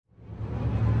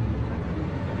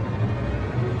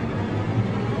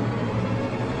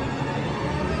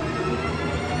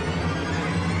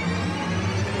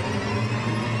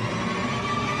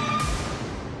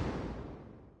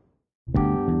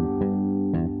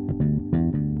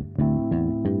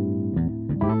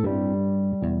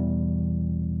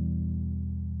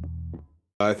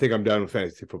I think I'm done with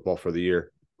fantasy football for the year.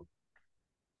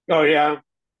 Oh yeah,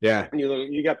 Yeah.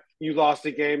 you lost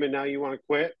a game and now you want to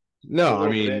quit. You No, I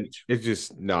little mean,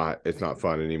 bitch. it's not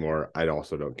fun anymore. I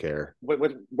also don't care.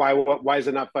 Why is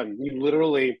it not fun?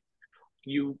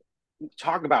 You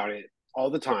talk about it all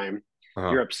the time. Uh-huh.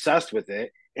 You're obsessed with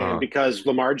it, and Uh-huh. because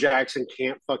Lamar Jackson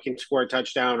can't fucking score a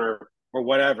touchdown or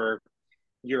whatever,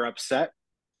 you're upset.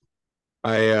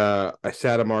 I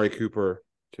sat Amari Cooper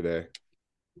today.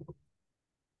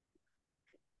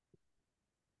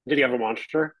 Did he have a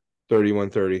monster?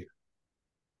 31-30.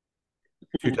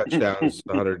 Two touchdowns,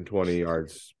 120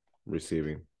 yards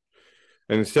receiving.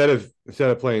 And instead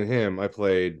of playing him, I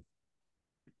played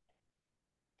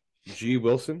G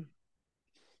Wilson.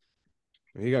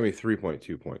 He got me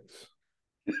 3.2 points.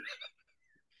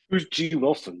 Who's G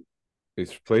Wilson?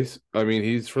 He's for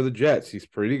the Jets. He's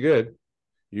pretty good,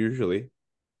 usually.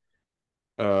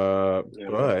 Yeah.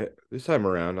 But this time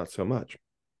around, not so much.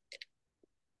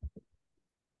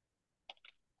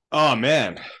 Oh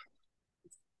man.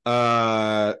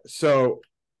 So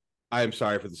I'm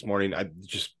sorry for this morning. I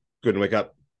just couldn't wake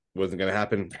up. Wasn't gonna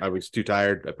happen. I was too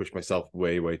tired. I pushed myself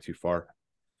way, way too far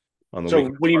on the So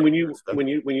weekend. when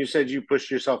you said you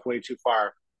pushed yourself way too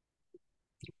far,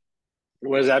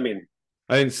 what does that mean?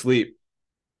 I didn't sleep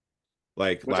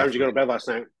like What time did last you go night. to bed last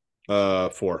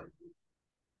night? 4.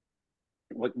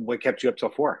 What kept you up till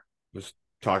 4? Just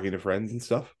talking to friends and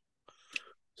stuff.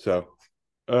 So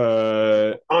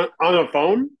uh On a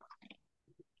phone?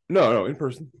 no, in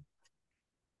person.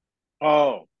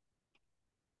 Oh,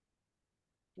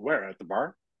 where at the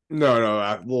bar? No,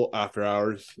 a little after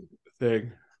hours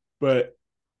thing. But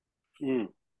Mm.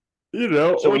 you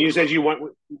know, So when you said you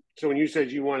wanted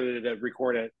to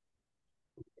record at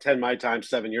 10 my time,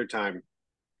 7 your time,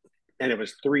 and it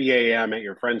was 3 a.m. at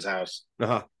your friend's house,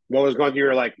 uh-huh. what was going through?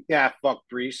 You're like, yeah, fuck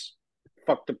Brees,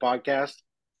 fuck the podcast.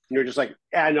 And you're just like,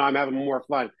 yeah, no, I'm having more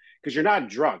fun because you're not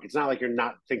drunk. It's not like you're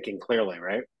not thinking clearly,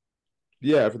 right?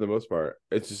 Yeah, for the most part.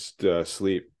 It's just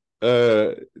sleep.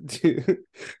 Uh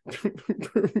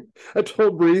I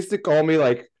told Breeze to call me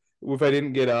like if I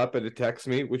didn't get up and to text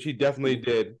me, which he definitely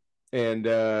did. And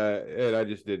I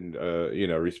just didn't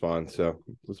respond. So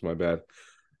that's my bad.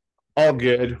 All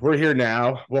good. We're here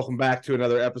now. Welcome back to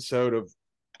another episode of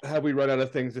Have We Run Out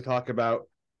of Things to Talk About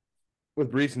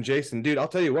with Breeze and Jason. Dude, I'll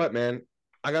tell you what, man.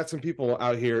 I got some people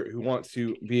out here who want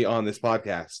to be on this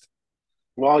podcast.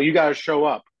 Well, you got to show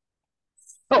up.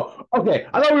 Oh, okay.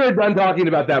 I thought we were done talking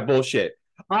about that bullshit.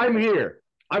 I'm here.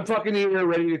 I'm fucking here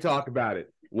ready to talk about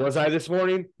it. Was I this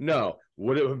morning? No.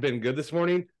 Would it have been good this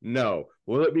morning? No.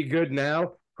 Will it be good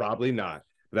now? Probably not.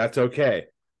 That's okay.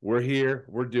 We're here.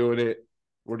 We're doing it.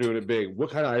 We're doing it big.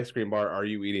 What kind of ice cream bar are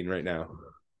you eating right now?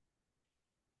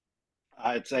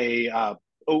 It's a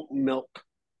oat milk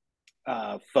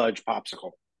fudge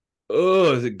popsicle.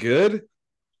 Oh, is it good?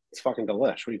 It's fucking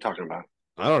delish. What are you talking about?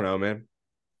 I don't know, man.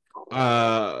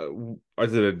 Uh,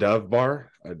 is it a Dove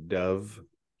bar? A Dove?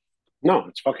 No,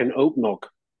 it's fucking oat milk,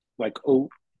 like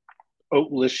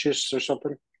oatlicious or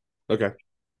something. Okay.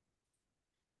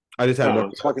 I just had one.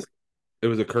 It's fucking. It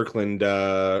was a Kirkland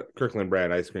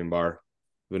brand ice cream bar,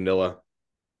 vanilla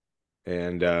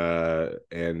and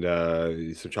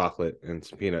some chocolate and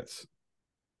some peanuts.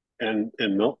 And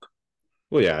milk.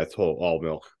 Well, yeah, it's all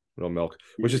milk, real milk,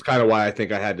 which is kind of why I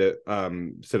think I had to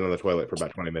sit on the toilet for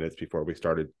about 20 minutes before we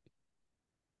started.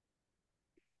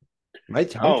 My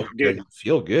tongue Oh, kind of dude, doesn't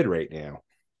feel good right now.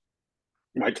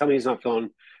 my tummy's not feeling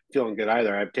good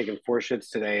either. I've taken 4 shits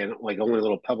today, and like only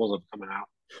little pebbles have coming out.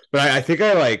 But I think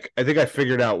I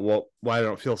figured out why I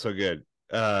don't feel so good.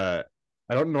 I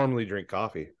don't normally drink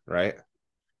coffee, right?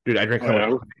 Dude, I drink Oh, so much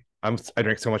yeah? coffee. I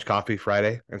drank so much coffee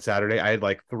Friday and Saturday. I had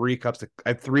 3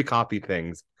 coffee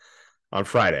things on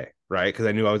Friday, right? Because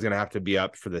I knew I was gonna have to be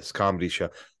up for this comedy show.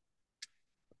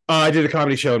 I did a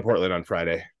comedy show in Portland on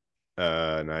Friday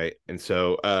night, and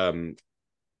so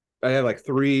I had like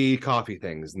 3 coffee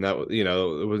things, and that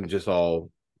it wasn't just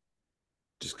all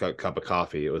just a cup of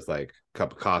coffee. It was like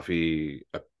cup of coffee,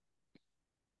 a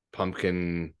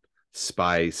pumpkin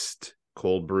spiced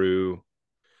cold brew,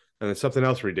 and then something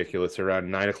else ridiculous around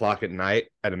 9 o'clock at night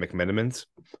at a McMenamins.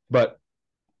 But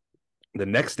the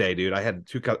next day, dude, I had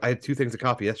 2 things of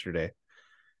coffee yesterday,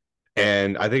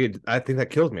 and I think that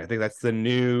kills me. I think that's the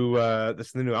new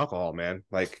alcohol, man.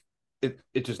 Like it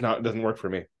just not doesn't work for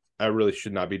me. I really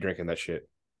should not be drinking that shit.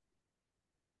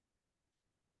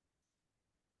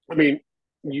 I mean,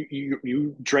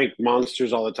 you drink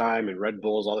monsters all the time and Red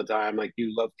Bulls all the time. Like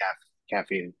you love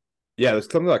caffeine. Yeah, there's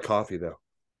something about coffee though.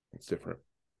 It's different.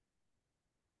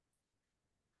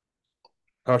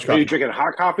 How much Are you coffee? drinking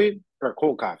hot coffee or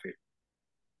cold coffee?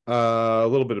 A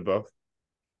little bit of both.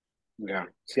 Yeah.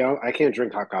 See, I can't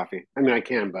drink hot coffee. I mean, I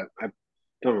can, but I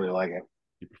don't really like it.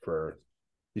 You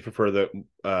prefer the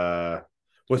I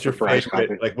what's your prefer iced favorite,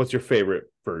 coffee. like what's your favorite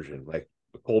version? Like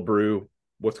cold brew,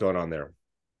 what's going on there?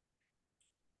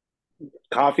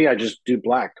 Coffee, I just do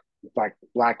black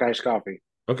iced coffee.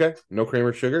 Okay, no cream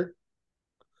or sugar.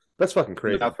 That's fucking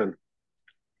crazy. Nothing.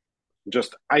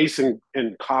 Just ice and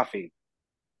coffee.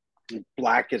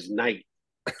 Black as night.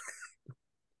 I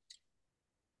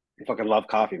fucking love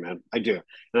coffee, man. I do.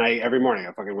 And I every morning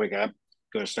I fucking wake up,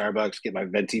 go to Starbucks, get my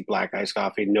venti black iced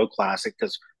coffee, no classic,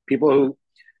 because people who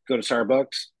go to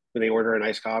Starbucks when they order an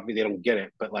iced coffee, they don't get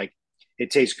it. But like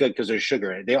it tastes good because there's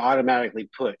sugar in it. They automatically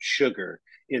put sugar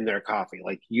in their coffee.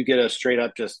 Like you get a straight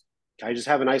up just, can I just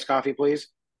have an iced coffee, please?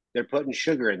 They're putting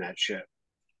sugar in that shit.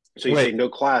 So you say Wait. no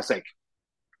classic.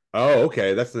 Oh,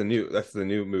 okay. That's the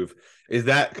new move. Is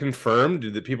that confirmed?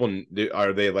 Do the people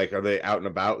are they out and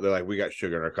about? They're like, we got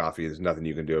sugar in our coffee. There's nothing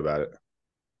you can do about it.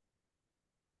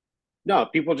 No,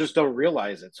 people just don't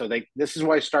realize it. So this is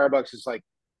why Starbucks is like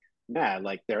mad.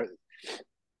 Like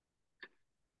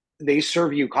they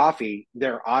serve you coffee,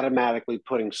 they're automatically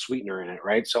putting sweetener in it,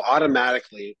 right? So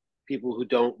automatically, people who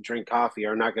don't drink coffee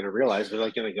are not going to realize. They're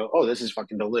like going to go, "Oh, this is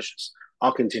fucking delicious.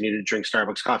 I'll continue to drink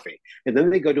Starbucks coffee." And then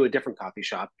they go to a different coffee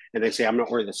shop and they say, "I'm going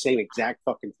to order the same exact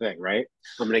fucking thing, right?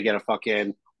 I'm going to get a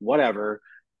fucking whatever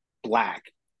black."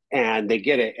 And they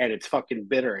get it and it's fucking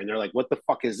bitter. And they're like, "What the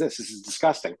fuck is this? This is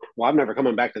disgusting. Well, I'm never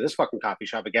coming back to this fucking coffee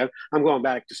shop again. I'm going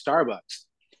back to Starbucks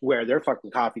where their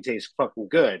fucking coffee tastes fucking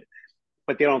good."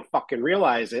 But they don't fucking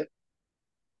realize it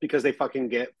because they fucking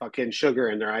get fucking sugar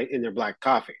in their black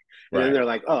coffee, and then Right. they're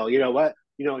like, "Oh, you know what?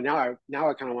 Now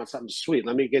I kind of want something sweet.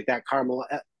 Let me get that caramel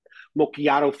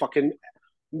macchiato fucking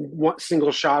one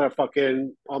single shot of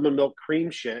fucking almond milk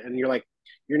cream shit," and you're like,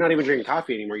 you're not even drinking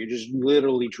coffee anymore. You're just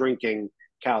literally drinking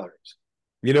calories.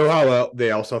 You know how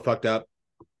they also fucked up?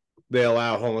 They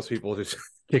allow homeless people to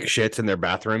kick shits in their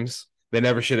bathrooms. They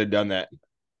never should have done that.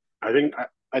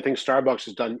 I think Starbucks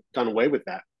has done away with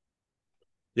that.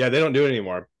 Yeah, they don't do it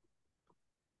anymore.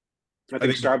 I I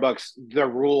think think Starbucks, the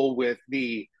rule with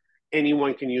the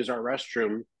anyone can use our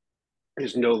restroom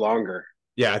is no longer.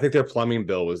 yeah, I think their plumbing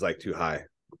bill was like too high.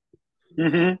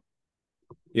 Mm-hmm.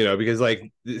 Because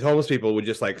like these homeless people would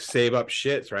just like save up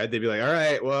shits, right? They'd be like, all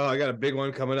right, well, I got a big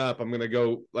one coming up. I'm gonna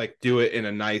go like do it in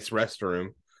a nice restroom.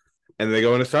 And they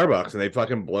go into Starbucks and they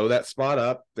fucking blow that spot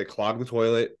up. They clog the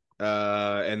toilet.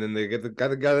 And then they get they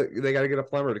gotta get a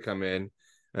plumber to come in.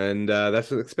 And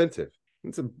that's expensive.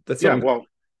 That's Yeah. something Well,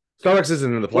 Starbucks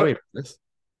isn't in the what plumbing business.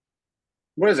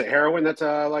 what is it? Heroin? That's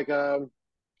like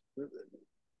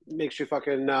makes you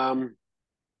fucking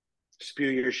spew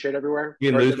your shit everywhere, You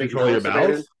can or does lose it make you control of your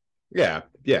constipated? bowels. Yeah,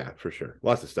 yeah, for sure.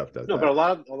 Lots of stuff does No, but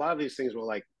that. a lot of these things will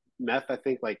like meth. I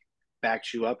think like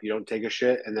backs you up. You don't take a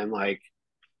shit, and then like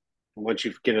once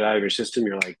you get it out of your system,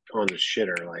 you're like on the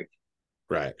shitter. Like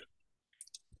Right.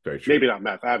 Very true. maybe not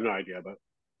meth. I have no idea, but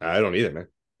I don't either, man.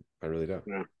 I really don't.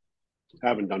 yeah, I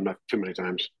haven't done meth too many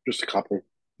times. Just a couple,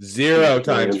 maybe Zero a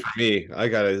times million. for me. I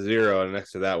got a zero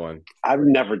next to that one. I've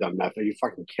never done meth. Are you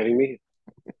fucking kidding me?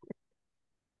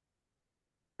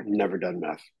 I've never done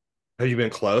meth. Have you been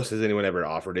close? Has anyone ever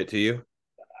offered it to you?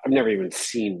 I've never even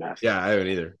seen meth. Yeah, I haven't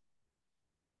either.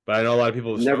 But I know a lot of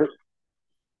people have smoked.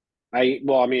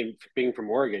 Never. I mean, being from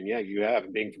Oregon, yeah, you have,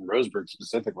 and being from Roseburg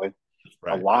specifically, a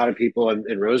Right. lot of people in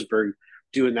Roseburg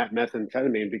doing that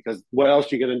methamphetamine because what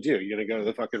else are you gonna do? You're gonna go to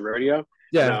the fucking rodeo?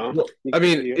 Yeah. No, Well, you, I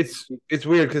mean, you, it's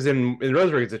weird because in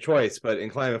Roseburg it's a choice, but in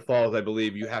Klamath Falls, I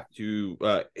believe you have to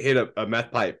hit a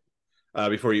meth pipe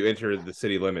before you enter the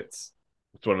city limits.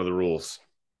 It's one of the rules.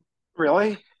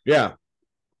 really? Yeah,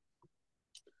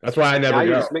 that's why I Now never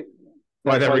you go. just make.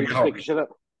 Why I That's why never you just go. make shit up.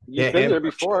 You've Can't been handle there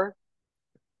that shit. before.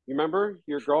 You remember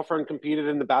your girlfriend competed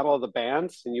in the Battle of the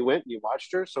Bands, and you went and you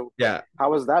watched her. So Yeah.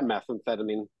 how was that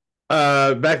methamphetamine?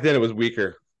 Back then it was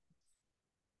weaker,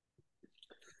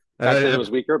 and Back then it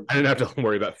was weaker. I didn't have to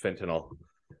worry about fentanyl.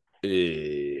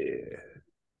 Yeah.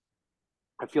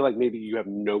 I feel like maybe you have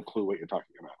no clue what you're talking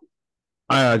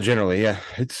about. Generally, yeah.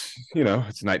 It's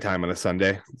nighttime on a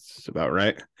Sunday. It's about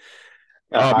right.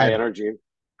 Got Oh high man, energy.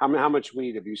 How much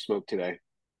weed have you smoked today?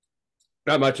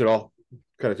 not much at all.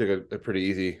 Kind of took a pretty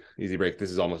easy break.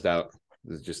 This is almost out.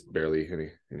 This is just barely any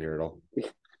in here at all.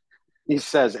 He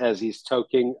says as he's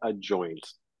toking a joint.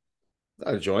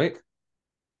 Not a joint.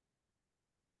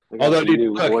 I got Although, some dude,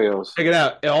 new look, oils. check it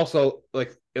out. It also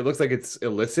like it looks like it's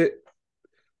illicit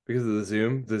because of the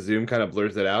zoom. The zoom kind of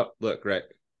blurs it out. Look, right.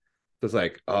 So it's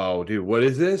like, oh, dude, what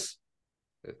is this?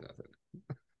 It's nothing.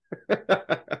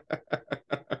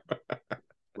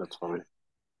 That's fine.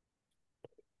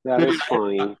 That Dude, is I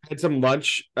funny. had some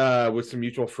lunch with some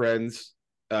mutual friends.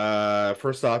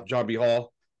 First off, John B.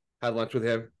 Hall, had lunch with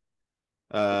him.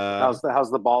 Uh,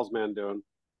 How's the balls man doing?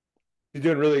 he's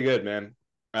doing really good, man.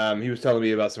 He was telling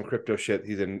me about some crypto shit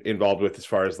he's involved with as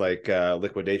far as like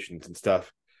liquidations and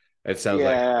stuff. It sounds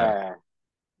like Yeah.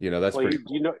 that's Well, pretty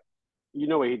you cool. you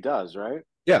know what he does, right?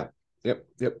 Yeah. Yep.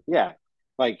 Yep. Yeah.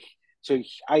 Like so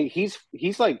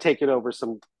he's like taken over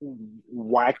some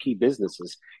wacky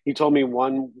businesses. He told me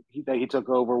that he took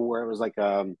over where it was like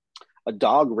a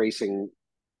dog racing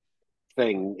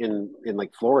thing in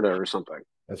like Florida or something.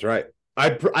 That's right.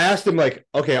 I asked him like,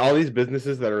 okay, all these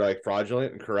businesses that are like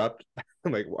fraudulent and corrupt,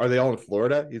 I'm like, are they all in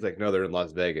Florida? He's like, no, they're in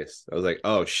Las Vegas. I was like,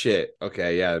 oh shit,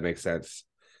 okay, yeah, that makes sense.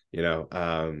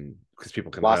 Because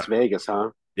people can hide. Las Vegas, huh?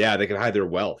 Yeah, they can hide their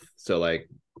wealth. So like,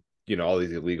 all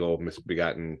these illegal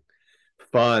misbegotten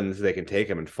funds, they can take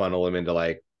them and funnel them into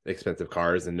like expensive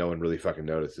cars, and no one really fucking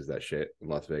notices that shit in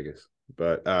Las Vegas.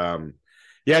 But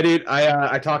yeah, dude,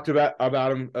 I talked about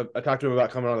him. I talked to him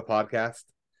about coming on the podcast,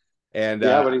 and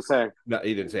Yeah, what do you say? no,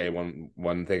 he didn't say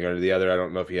one thing or the other. I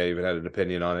don't know if he even had an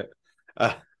opinion on it.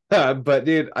 But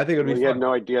dude, I think it would Well, be he had fun.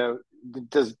 no idea.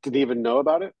 Did he even know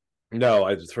about it? No,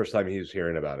 it's the first time he was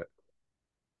hearing about it.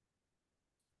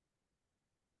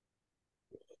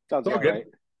 Sounds It's all about good. right.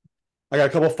 I got a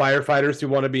couple firefighters who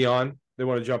want to be on. They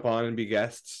want to jump on and be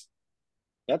guests.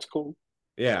 That's cool.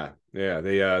 Yeah, yeah.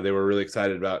 They were really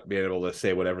excited about being able to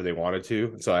say whatever they wanted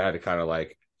to. So I had to kind of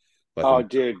like let Oh,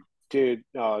 them. dude,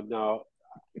 no, no.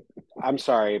 I'm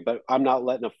sorry, but I'm not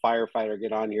letting a firefighter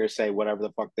get on here and say whatever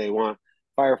the fuck they want.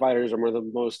 Firefighters are one of the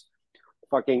most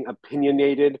fucking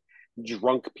opinionated,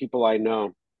 drunk people I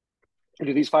know.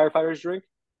 Do these firefighters drink?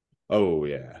 Oh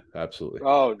yeah, absolutely.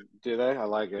 Oh, do they? I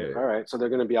like it. Yeah. All right, so they're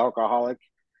going to be alcoholic.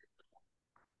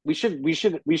 We should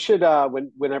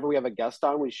whenever we have a guest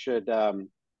on, we should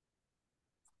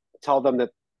tell them that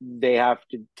they have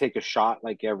to take a shot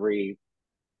like every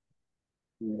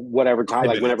whatever time, Five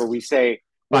like whenever minutes. we say,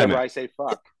 5 minutes. whenever I say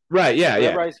fuck, Right. Yeah.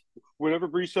 Yeah. whenever I, whenever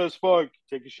Bree says fuck,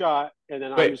 take a shot, and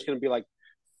then I'm Wait. just gonna be like,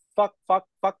 fuck, fuck,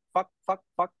 fuck, fuck, fuck,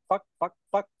 fuck, fuck, fuck,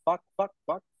 fuck, fuck, fuck,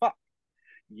 fuck, fuck.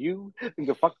 You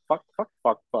go fuck, fuck, fuck,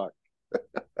 fuck, fuck.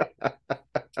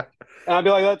 And I'd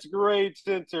be like, that's a great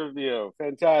interview.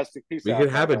 Fantastic. Peace We out. could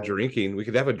Bye have a bye. drinking. We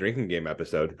could have a drinking game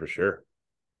episode for sure.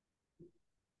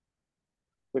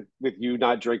 With you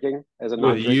not drinking as a With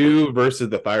non-drinker. you versus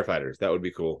the firefighters. That would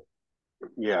be cool.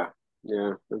 Yeah.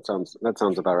 Yeah. That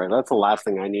sounds about right. That's the last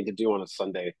thing I need to do on a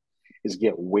Sunday is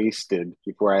get wasted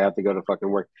before I have to go to fucking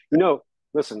work.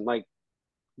 Listen, like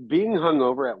being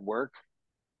hungover at work,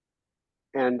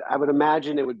 and I would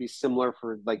imagine it would be similar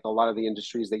for like a lot of the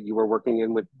industries that you were working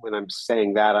in with when I'm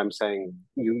saying that, I'm saying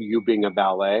you being a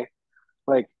valet.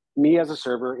 Like me as a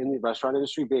server in the restaurant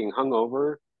industry being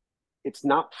hungover, it's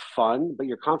not fun, but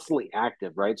you're constantly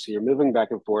active, right? So you're moving back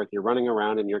and forth, you're running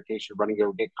around. In your case, you're running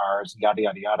to get cars, yada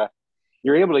yada yada.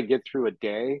 You're able to get through a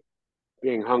day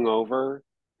being hungover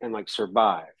and like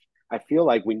survive. I feel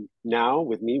like we now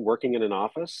with me working in an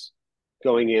office,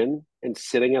 going in and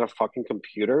sitting at a fucking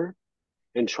computer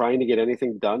and trying to get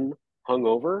anything done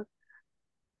hungover,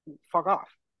 fuck off.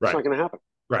 It's Right. not going to happen.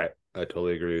 Right. I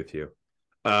totally agree with you.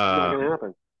 Not going to Um,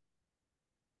 happen.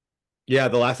 yeah,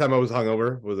 the last time I was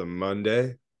hungover was a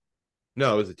Monday.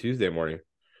 No, it was a Tuesday morning.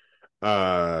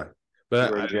 Uh, You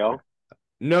but were in jail.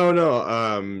 no,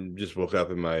 no. Just woke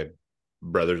up in my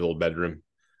brother's old bedroom,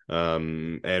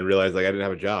 and realized like I didn't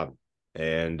have a job,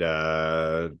 and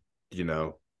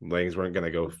things weren't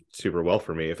gonna go super well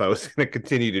for me if I was gonna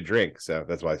continue to drink. So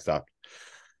that's why I stopped.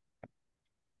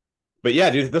 But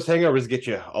yeah, dude, those hangovers get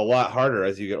you a lot harder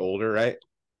as you get older, right?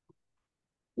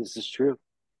 This is true.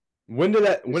 When This did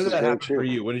is that very happen for true.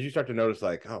 you? When did you start to notice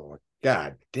like, oh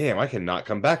god damn, I cannot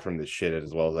come back from this shit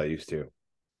as well as I used to?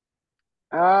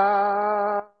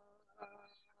 Uh,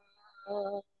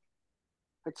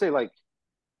 I'd say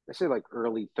like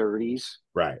early 30s.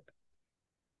 Right.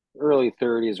 Early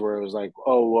 30s where it was like,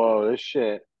 oh whoa, this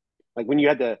shit. Like when you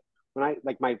had to when I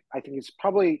like my I think it's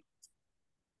probably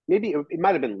maybe it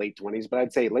might have been late 20s, but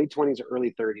I'd say late 20s or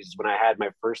early 30s is when I had my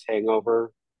first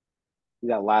hangover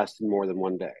that lasted more than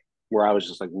one day, where I was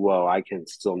just like, whoa, I can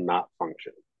still not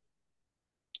function.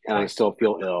 And I Right. still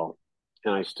feel ill.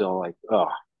 And I still like, oh,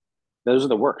 those are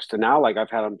the worst. And now like I've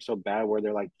had them so bad where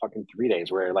they're like fucking 3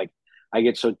 days where like I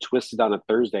get so twisted on a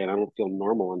Thursday and I don't feel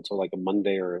normal until like a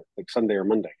Monday or like Sunday or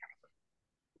Monday.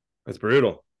 That's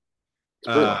brutal.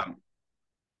 It's brutal. Um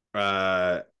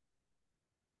uh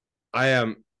I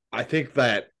am I think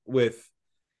that with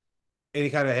any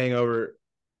kind of hangover,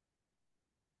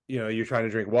 you're trying to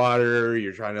drink water,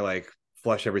 you're trying to like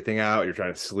flush everything out, you're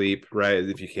trying to sleep, right?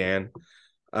 If you can.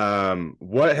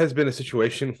 What has been a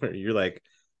situation where you're like,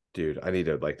 dude, I need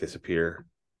to like disappear?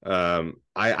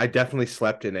 I definitely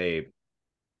slept in a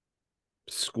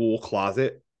school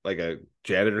closet, like a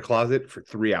janitor closet, for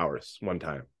 3 hours one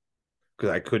time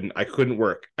because I couldn't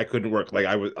work. I couldn't work. Like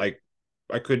I was like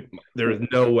I could. There was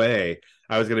no way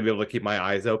I was gonna be able to keep my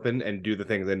eyes open and do the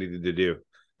things I needed to do.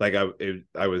 Like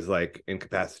I was like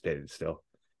incapacitated still.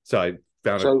 So I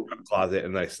found a So, closet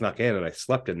and I snuck in and I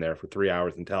slept in there for 3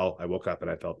 hours until I woke up and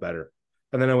I felt better.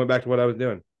 And then I went back to what I was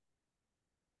doing.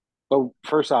 but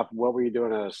first off, what were you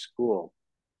doing at a school?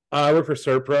 I worked for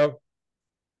Serpro.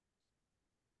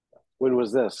 When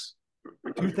was this?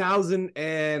 2000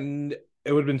 and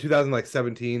it would have been 2000 like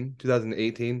 17,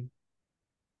 2018.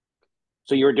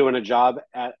 So you were doing a job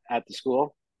at the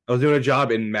school? I was doing a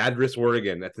job in Madras,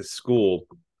 Oregon at this school.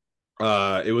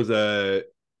 It was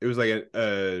like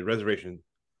a reservation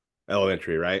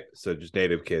elementary, right? So just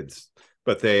native kids.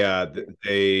 But they had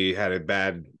a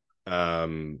bad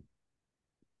um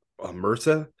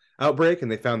MRSA outbreak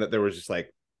and they found that there was just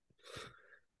like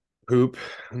poop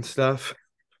and stuff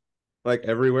like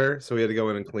everywhere. So we had to go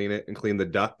in and clean it and clean the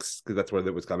ducts because that's where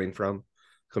it was coming from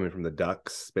the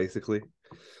ducts, basically.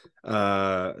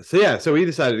 So yeah, so we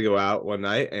decided to go out one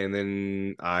night and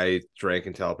then I drank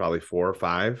until probably 4 or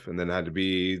 5 and then had to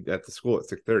be at the school at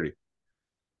 6:30.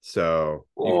 So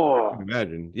you can Oh,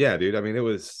 imagine. Yeah, dude. I mean, it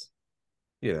was,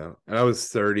 and I was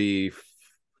 30,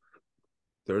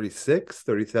 36,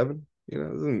 37. It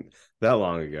wasn't that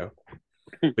long ago.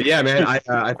 But yeah, man,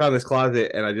 I found this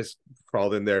closet and I just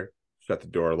crawled in there, shut the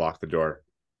door, locked the door,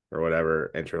 or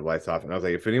whatever, and turned the lights off. And I was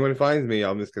like, if anyone finds me,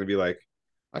 I'm just gonna be like,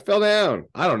 I fell down.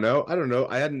 I don't know.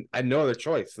 I had no other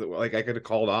choice. Like I could have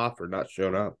called off or not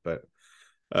shown up. But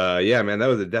yeah, man, that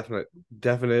was a definite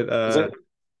is it?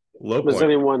 low Was point.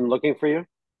 anyone looking for you?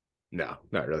 No,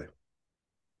 not really.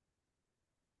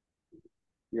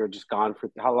 You were just gone for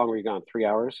how long were you gone? 3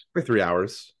 hours? Like 3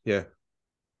 hours. Yeah.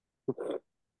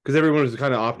 Because everyone was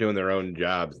kind of off doing their own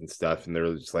jobs and stuff, and they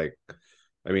were just like,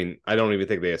 I mean, I don't even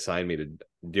think they assigned me to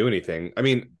do anything. I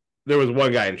mean, there was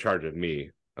one guy in charge of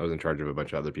me. I was in charge of a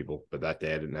bunch of other people, but that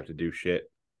day I didn't have to do shit.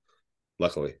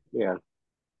 Luckily, Yeah,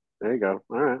 there you go.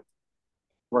 All right,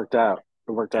 worked out.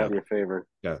 It worked out yeah, in your favor.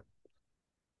 yeah.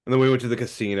 And then we went to the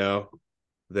casino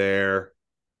there.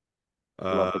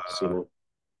 Love Uh, the casino.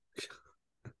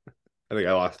 I think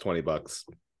I lost $20.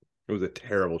 It was a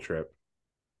terrible trip.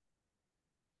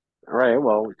 All right,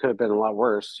 well, it could have been a lot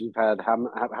worse. You've had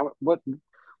what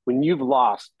when you've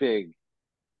lost big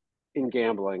in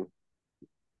gambling?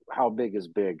 How big is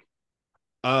big?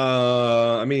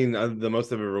 I mean, the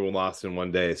most I've ever lost in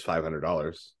one day is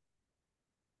 $500,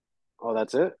 Oh,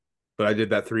 that's it. but I did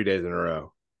that 3 days in a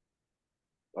row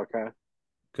Okay,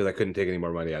 because I couldn't take any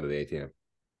more money out of the ATM.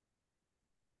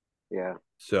 yeah.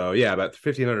 So yeah, about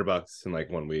 $1,500 in like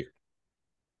 1 week.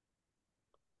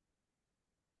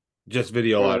 Just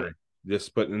video All right. lottery.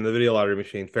 Just putting in the video lottery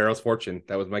machine. Pharaoh's Fortune.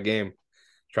 That was my game.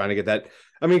 Trying to get that.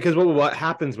 I mean, because what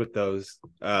happens with those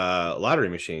lottery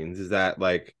machines is that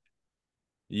like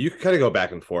you kind of go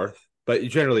back and forth, but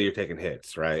generally you're taking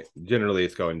hits, right? Generally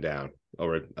it's going down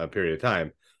over a period of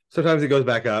time. Sometimes it goes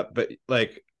back up, but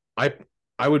like I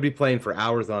I would be playing for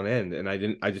hours on end and I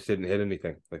just didn't hit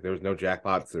anything. Like there was no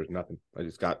jackpots, there's nothing. I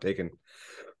just got taken,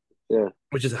 Yeah.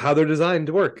 which is how they're designed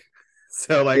to work.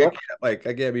 So Yep. I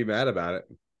can't be mad about it.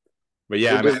 But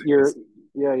You're yeah, man, just you're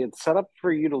yeah. It's set up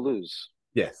for you to lose.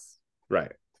 yes,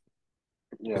 right.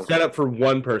 Yeah. It's set up for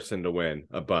one person to win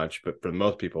a bunch, but for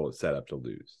most people, it's set up to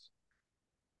lose,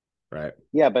 right?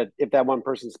 Yeah, but if that one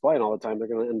person's playing all the time, they're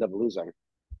going to end up losing.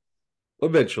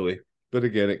 Eventually, but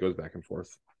again, it goes back and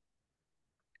forth.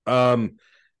 Um,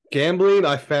 Gambling,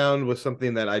 I found was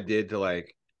something that I did to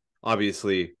like,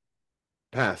 obviously,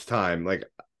 pass time. Like,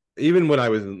 even when I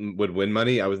would win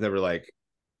money, I was never like,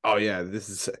 oh yeah,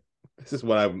 this is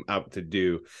what I'm out to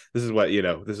do. This is what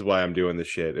this is why I'm doing this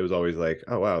shit. It was always like,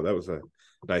 oh wow, that was a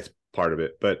nice part of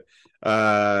it. But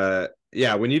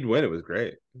yeah, when you'd win, it was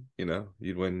great.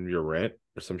 You'd win your rent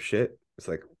or some shit. It's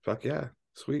like, fuck yeah,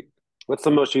 sweet. What's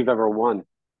the most you've ever won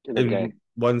in a day? In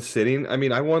one sitting, I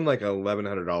mean, I won like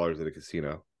 $1,100 at a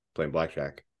casino playing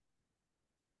blackjack.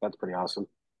 That's pretty awesome.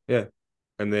 Yeah.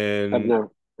 And I've then never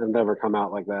I've never come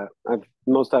out like that. I've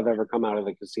ever come out of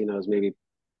the casino is maybe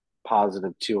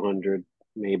positive 200 I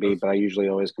maybe, was, but I usually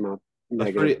always come out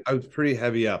negative. I was pretty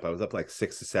heavy up. I was up like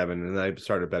 6 to 7, and then I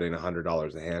started betting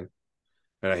 $100 a hand,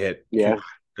 and Yeah.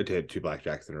 I did two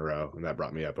blackjacks in a row, and that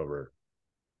brought me up over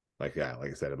like yeah,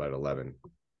 like I said, about 11.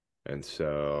 And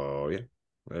so yeah,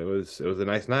 it was a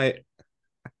nice night.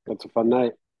 That's a fun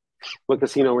night. What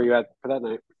casino were you at for that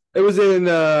night? It was in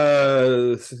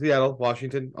Seattle,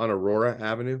 Washington, on Aurora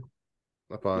Avenue,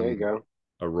 up There you on go.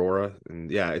 Aurora, and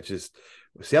yeah, it's just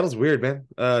Seattle's weird, man.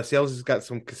 Seattle's just got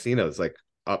some casinos like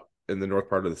up in the north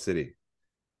part of the city.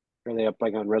 Are they up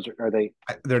like on reserve? Are they?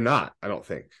 They're not. I don't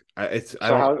think. I So don't.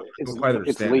 how I don't quite it's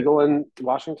understand it. legal in There's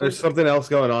Washington? something else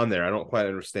going on there. I don't quite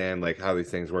understand like how these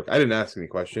things work. I didn't ask any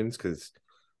questions because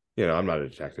I'm not a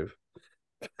detective.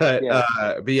 Yeah.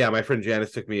 But yeah, my friend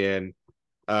Janice took me in,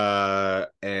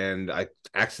 and I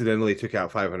accidentally took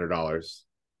out $500.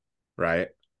 Right,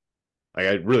 like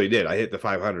I really did. I hit the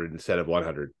 500 instead of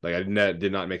 100. Like I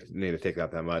did not need to take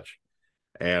out that much,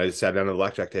 and I just sat down at the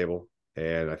blackjack table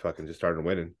and I fucking just started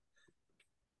winning,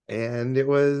 and it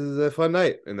was a fun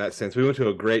night in that sense. We went to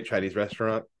a great Chinese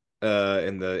restaurant,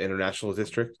 in the International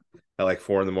District at like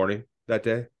 4 in the morning that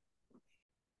day.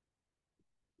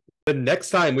 The next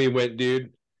time we went,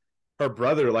 dude, her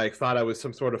brother like thought I was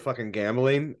some sort of fucking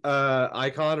gambling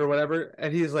icon or whatever,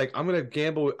 and he's like, "I'm gonna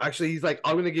gamble." Actually, he's like,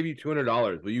 "I'm gonna give you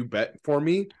 $200. Will you bet for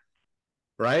me?"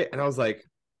 Right? And I was like,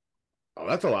 "Oh,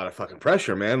 that's a lot of fucking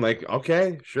pressure, man." Like,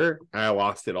 okay, sure. I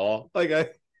lost it all. Like I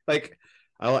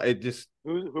it just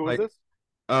Who was like this?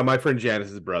 my friend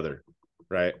Janice's brother,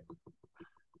 right?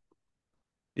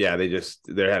 Yeah, he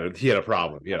had a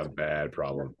problem. He had That's a bad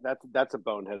problem. that's a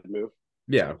bonehead move.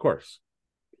 Yeah, of course.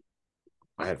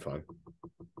 I had fun.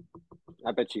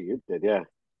 I bet you did. Yeah.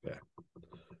 Yeah.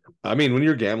 I mean, when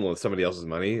you're gambling with somebody else's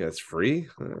money that's free,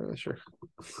 sure.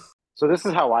 So this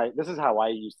is how I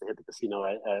used to hit the casino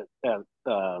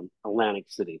at Atlantic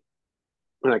City,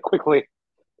 and I quickly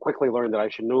learned that I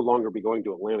should no longer be going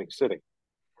to Atlantic City.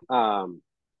 Um,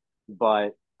 but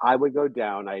I would go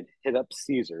down. I'd hit up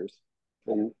Caesars,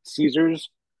 and Caesars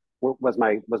was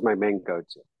my main go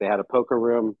to. They had a poker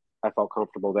room. I felt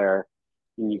comfortable there,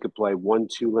 and you could play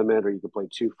 1-2 limit, or you could play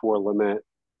 2-4 limit,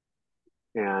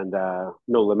 and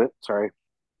no limit. Sorry,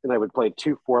 and I would play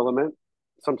 2-4 limit.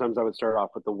 Sometimes I would start off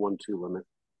with the 1-2 limit,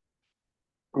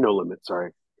 no limit.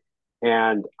 Sorry,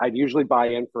 and I'd usually buy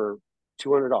in for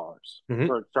 $200.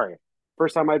 Mm-hmm. Or sorry,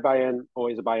 first time I'd buy in,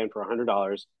 always a buy in for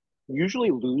 $100.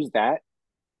 Usually lose that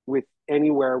with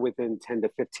anywhere within 10 to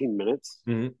 15 minutes,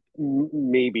 Mm-hmm.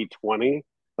 maybe 20.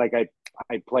 Like I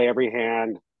play every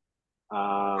hand,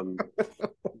 um,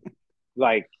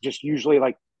 like just usually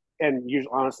like, and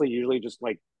usually honestly, usually just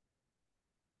like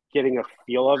getting a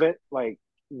feel of it, like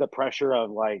the pressure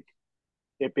of like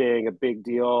it being a big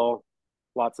deal,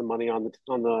 lots of money on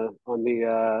the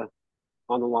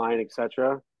line,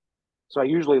 etc. So I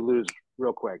usually lose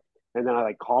real quick, and then I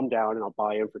like calm down and I'll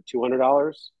buy in for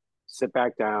 $200, sit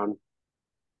back down,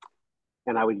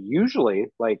 and I would usually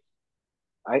like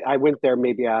I went there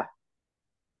maybe a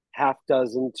half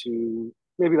dozen to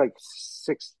maybe like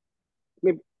six,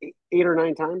 maybe 8 or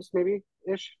 9 times, maybe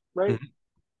ish, right?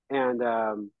 Mm-hmm.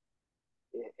 And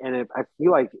and if I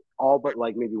feel like all but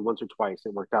like maybe once or twice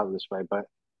it worked out this way, but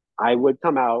I would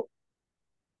come out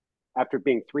after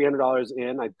being $300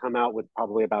 in, I'd come out with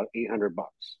probably about $800.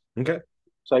 Okay.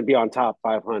 So I'd be on top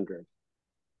 500.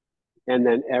 And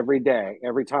then every day,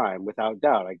 every time, without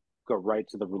doubt, I go right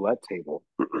to the roulette table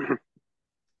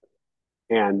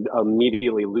and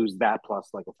immediately lose that plus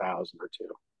like 1,000 or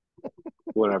two,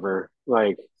 whatever.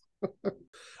 Like,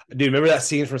 Dude, remember that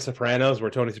scene from Sopranos where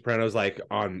Tony Soprano's like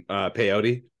on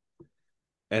peyote,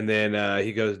 and then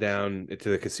he goes down to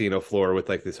the casino floor with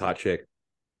like this hot chick,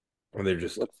 and they're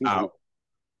just what season? out.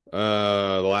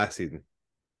 The last season.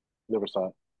 Never saw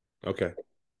it. Okay.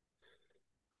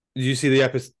 Did you see the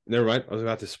episode? Never mind. I was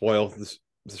about to spoil the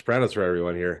Sopranos for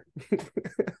everyone here.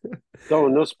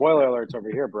 No spoiler alerts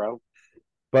over here, bro.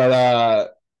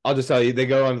 But I'll just tell you, they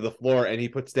go onto the floor and he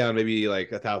puts down maybe like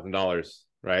 $1,000,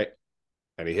 right?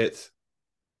 And he hits,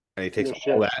 and he takes No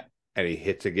all shit. that, and he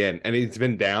hits again, and he's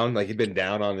been down, like he'd been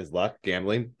down on his luck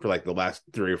gambling for like the last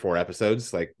 3 or 4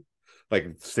 episodes, like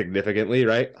significantly,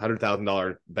 right?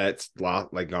 $100,000 bets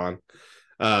lost, like gone.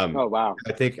 Oh wow.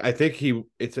 I think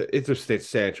it's a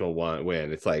substantial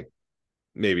win. It's like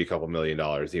maybe a couple $1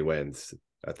 million he wins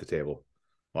at the table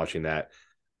watching that.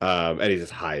 And he's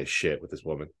just high as shit with this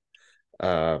woman.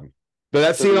 But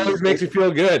that So scene always makes me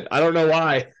feel good. I don't know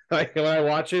why. Like when I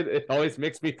watch it, it always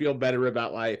makes me feel better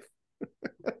about life.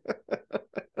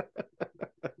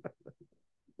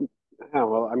 yeah,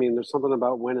 well, I mean, there's something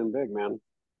about winning big, man.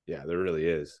 Yeah, there really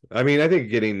is. I mean, I think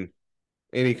getting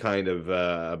any kind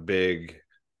of big,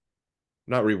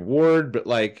 not reward, but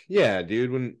like, yeah,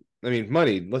 dude,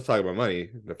 money, let's talk about money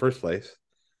in the first place.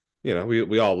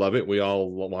 We all love it. We all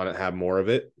want to have more of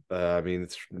it. I mean,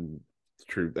 it's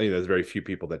true. There's very few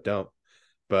people that don't.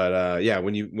 But yeah,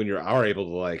 when you are able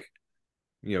to like,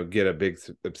 get a big,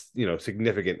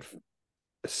 significant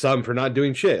some for not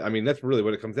doing shit. I mean, that's really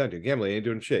what it comes down to. Gambling ain't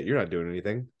doing shit. You're not doing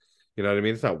anything. You know what I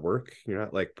mean? It's not work. You're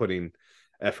not like putting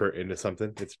effort into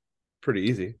something. It's pretty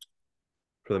easy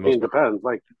for the I mean, most it part. depends.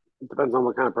 Like, it depends on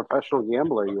what kind of professional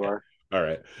gambler you Okay. are. All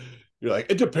right. You're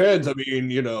like, it depends. I mean,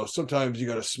 sometimes you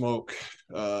got to smoke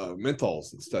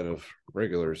menthols instead of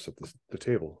regulars at the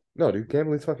table. No, dude,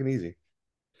 gambling's fucking easy.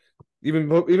 Even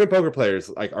poker players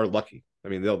like are lucky. I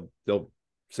mean, they'll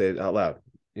say it out loud,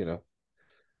 you know.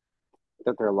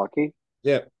 That they're lucky.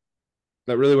 Yeah.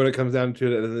 Not really when it comes down to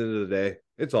it at the end of the day.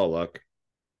 It's all luck.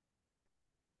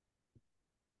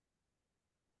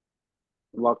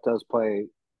 Luck does play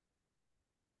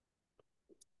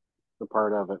the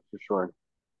part of it for sure.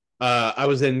 I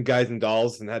was in Guys and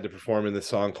Dolls and had to perform in this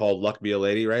song called Luck Be a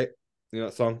Lady, right? You know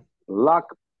that song? Luck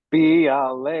be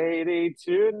a lady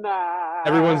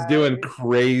Everyone's doing tonight.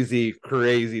 crazy,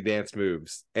 crazy dance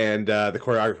moves. And the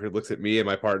choreographer looks at me and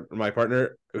my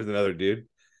partner, it was another dude,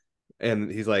 and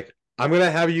he's like, I'm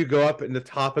gonna have you go up in the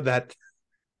top of that.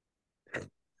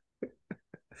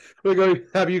 We're going to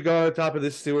have you go on top of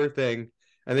this sewer thing,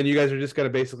 and then you guys are just gonna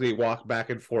basically walk back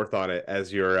and forth on it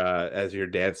as your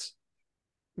dance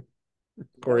Does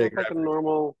that look like a choreographer.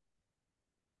 normal?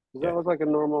 Does that Yeah. look like a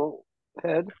normal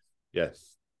head?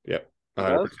 Yes. Yep. It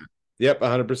does. 100%. Yep.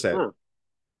 100%. Huh.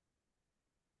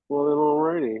 Well, then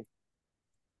alrighty.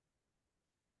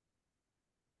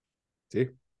 See?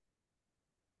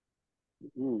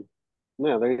 Mm.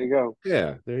 Yeah, there you go.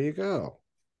 Yeah. There you go.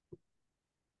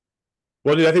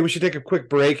 Well, dude, I think we should take a quick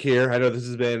break here. I know this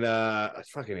has been a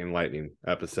fucking enlightening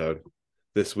episode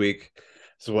this week.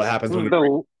 So what happens This has when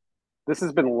been this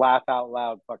has been laugh out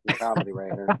loud fucking comedy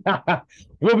right here.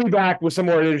 we'll be back with some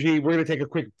more energy. We're going to take a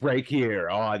quick break here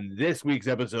on this week's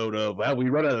episode of We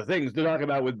Run Out of Things to Talk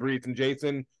About with Brees and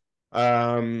Jason.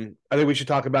 I think we should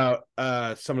talk about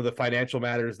some of the financial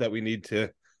matters that we need to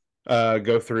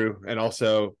go through, and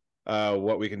also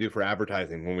what we can do for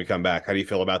advertising when we come back. How do you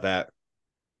feel about that?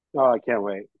 Oh, I can't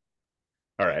wait.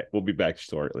 All right, we'll be back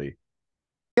shortly.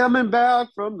 Coming back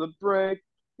from the break.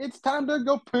 It's time to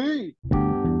go pee.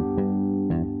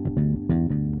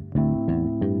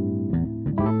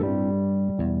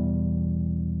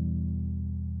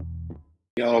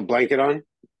 You got a little blanket on?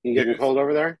 You Dude, getting cold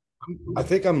over there? I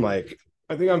think I'm like,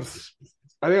 I think I'm,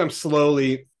 I think I'm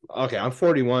slowly. Okay, I'm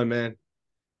 41, man.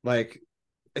 Like,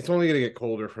 it's only gonna get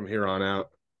colder from here on out.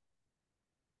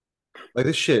 Like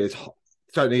this shit is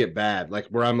starting to get bad. Like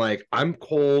where I'm like, I'm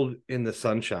cold in the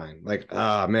sunshine. Like,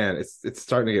 ah, man, it's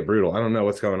starting to get brutal. I don't know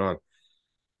what's going on.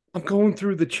 I'm going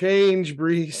through the change,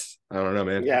 Brees. I don't know,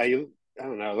 man. Yeah, you. I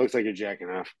don't know. It looks like you're jacking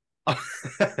off.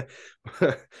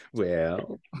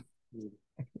 Well,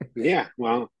 Yeah,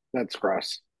 well, that's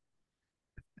gross.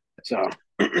 So,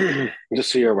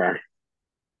 just so you're aware.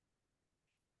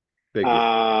 thank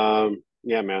you.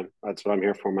 Yeah, man, that's what I'm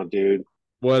here for, my dude.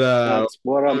 What That's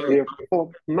what I'm here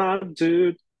for, my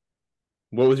dude.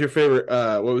 what was your favorite?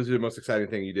 What was the most exciting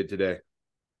thing you did today?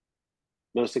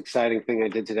 Most exciting thing I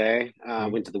did today.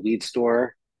 Went to the weed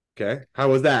store. Okay, how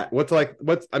was that? What's?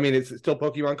 I mean, it's still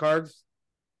Pokemon cards.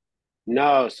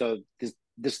 No, so this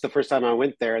is the first time I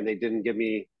went there, and they didn't give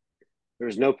me. There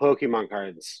was no Pokemon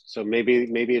cards, so maybe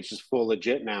it's just full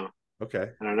legit now. Okay,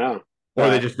 I don't know, or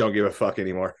they but just don't give a fuck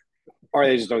anymore. or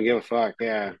they just don't give a fuck.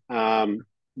 Yeah.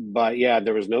 But yeah,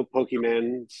 there was no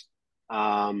Pokemons.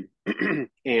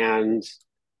 And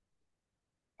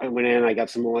I went in. I got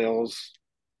some oils,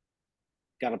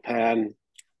 got a pen.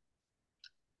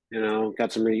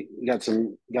 Got some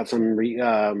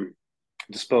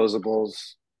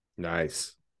disposables.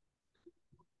 Nice.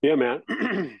 Yeah, man.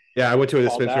 Yeah, I went to a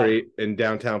All that. dispensary in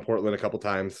downtown Portland a couple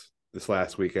times this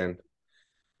last weekend.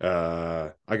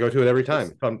 I go to it every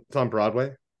time. What's It's on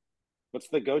Broadway. what's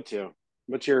the go to?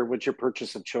 What's your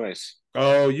purchase of choice?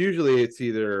 Oh, usually it's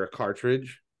either a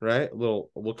cartridge, right? A little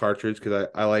cartridge because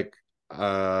I like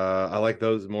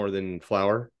those more than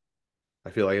flour. I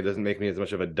feel like it doesn't make me as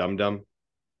much of a dum dum.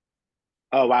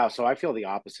 Oh wow, so I feel the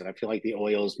opposite. I feel like the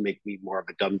oils make me more of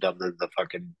a dum dum than the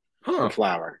Huh.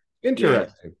 flour. Yeah.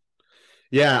 Interesting.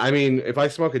 Yeah, I mean, if I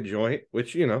smoke a joint,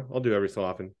 which I'll do every so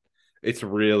often, it's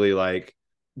really like,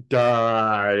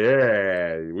 duh,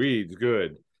 yeah, weed's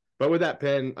good. But with that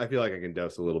pen, I feel like I can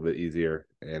dose a little bit easier,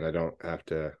 and I don't have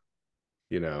to,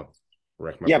 you know,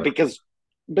 wreck my Yeah, brain. because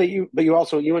but you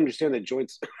also you understand that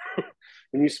joints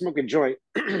when you smoke a joint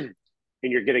and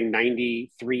you're getting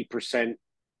 93%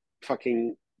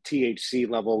 fucking THC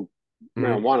level Mhm.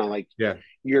 marijuana, like Yeah.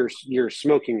 you're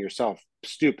smoking yourself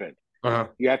stupid. Uh-huh.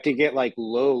 You have to get like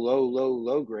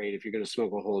low grade if you're gonna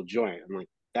smoke a whole joint. I'm like,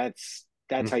 that's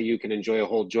Mhm. how you can enjoy a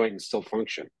whole joint and still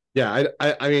function. Yeah,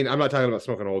 I mean, I'm not talking about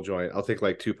smoking a whole joint. I'll take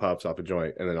like two puffs off a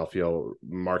joint, and then I'll feel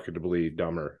markedly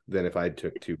dumber than if I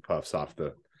took two puffs off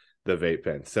the vape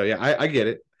pen. So yeah, I get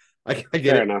it. I get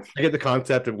Fair it. enough. I get the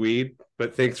concept of weed,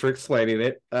 but thanks for explaining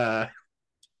it. Yeah,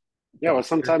 well,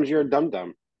 sometimes you're a dum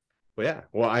dum. Well, yeah.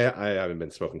 Well, I haven't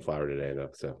been smoking flower today though,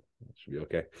 so it should be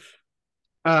okay.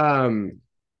 Um,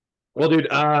 well, dude,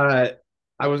 I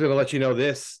was gonna let you know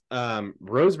this.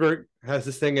 Roseburg has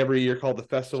this thing every year called the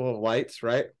Festival of Lights,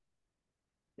 right?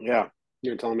 Yeah,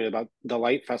 you're telling me about the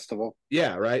Light Festival.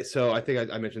 Yeah, right. So I think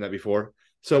I mentioned that before.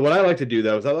 So what I like to do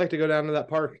though is I like to go down to that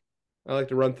park. I like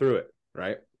to run through it,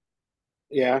 right?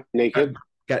 Yeah, I naked.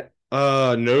 got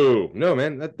no,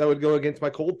 man. That would go against my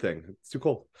cold thing. It's too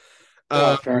cold.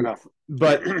 Oh, fair Um, enough.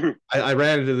 but I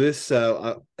ran into this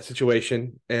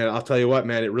situation, and I'll tell you what,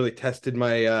 man, it really tested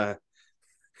my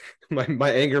my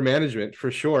anger management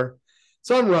for sure.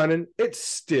 So I'm running. It's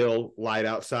still light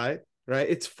outside, right?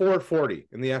 It's 4:40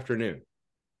 in the afternoon,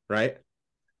 right?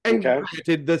 And Okay.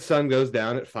 granted, the sun goes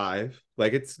down at 5.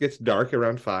 Like it gets dark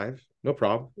around 5. No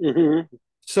problem. Hmm.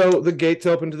 So the gates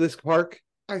open to this park.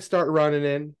 I start running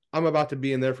in. I'm about to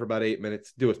be in there for about 8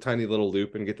 minutes, do a tiny little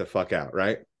loop, and get the fuck out,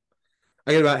 right?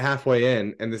 I get about halfway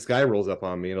in, and this guy rolls up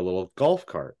on me in a little golf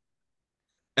cart.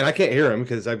 And I can't hear him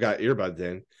because I've got earbuds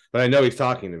in, but I know he's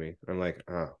talking to me. I'm like,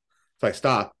 oh. So I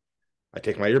stop. I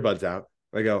take my earbuds out.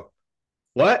 I go,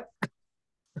 what?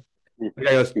 The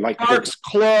guy goes, Like, park's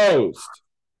closed.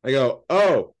 I go,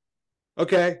 oh,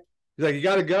 okay. He's like, you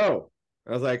got to go.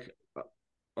 I was like,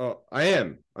 oh, I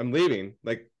am. I'm leaving.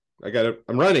 Like,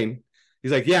 I'm running.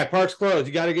 He's like, yeah, park's closed.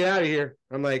 You got to get out of here.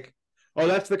 I'm like, oh,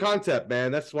 that's the concept,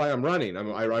 man. That's why I'm running.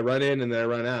 I run in and then I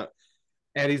run out.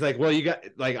 And he's like, well, you got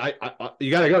like,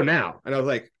 you got to go now. And I was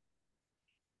like,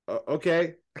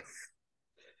 okay.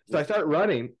 So I start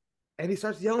running and he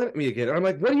starts yelling at me again. And I'm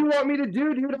like, what do you want me to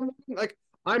do, dude?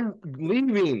 I'm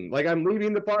leaving. Like, I'm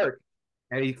leaving the park.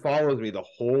 And he follows me the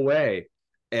whole way.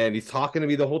 And he's talking to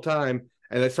me the whole time.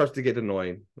 And it starts to get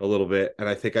annoying a little bit. And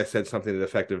I think I said something to the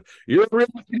effect of, you're a real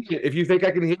idiot if you think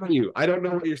I can hear you. I don't know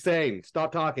what you're saying.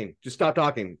 Stop talking. Just stop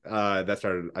talking. I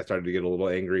started to get a little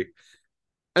angry.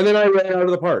 And then I ran out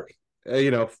of the park,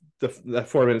 the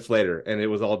 4 minutes later, and it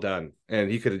was all done.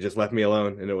 And he could have just left me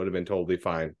alone and it would have been totally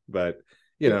fine. But,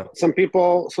 you know, some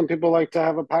people like to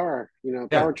have a yeah,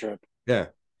 power trip. yeah.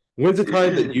 When's the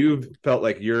time that you've felt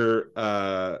like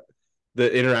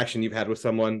the interaction you've had with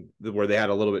someone where they had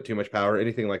a little bit too much power?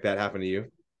 Anything like that happen to you?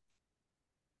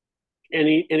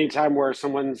 Any time where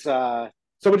someone's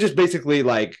Someone just basically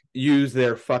like use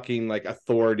their fucking like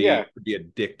authority yeah, to be a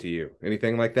dick to you.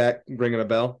 Anything like that ringing a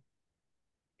bell?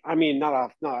 I mean, not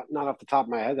off the top of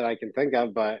my head that I can think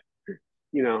of, but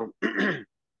you know,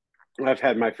 I've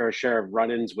had my fair share of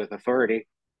run-ins with authority,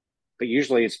 but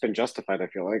usually it's been justified. I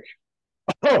feel like.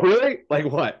 Oh, really? Like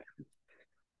what?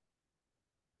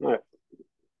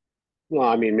 Well,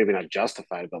 I mean, maybe not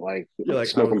justified, but You're like like, I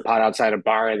was smoking pot outside a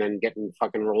bar and then getting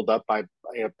fucking rolled up by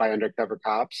undercover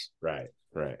cops. right,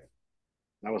 right.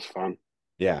 That was fun.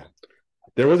 Yeah.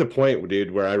 There was a point,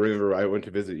 dude, where I remember I went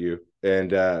to visit you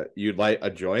and you'd light a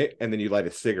joint and then you light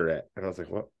a cigarette. And I was like,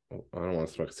 what? Oh, I don't want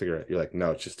to smoke a cigarette. You're like,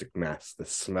 no, it's just to mask the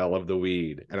smell of the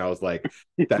weed. And I was like,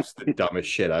 that's the dumbest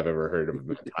shit I've ever heard of in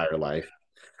my entire life.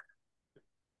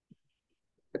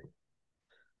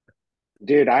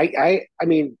 Dude, I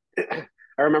mean,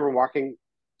 I remember walking.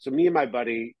 So me and my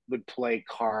buddy would play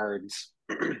cards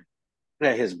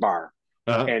at his bar,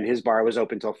 Uh-huh. and his bar was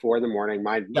open till 4 in the morning.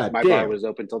 My God my bar damn. was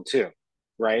open till 2,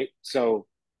 right? So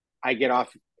I get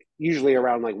off usually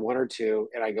around like 1 or 2,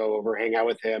 and I go over, hang out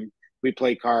with him. We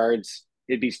play cards.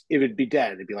 It would be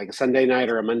dead. It'd be like a Sunday night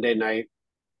or a Monday night.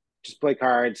 Just play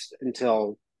cards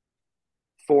until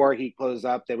 4. He closed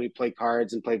up. Then we play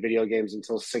cards and play video games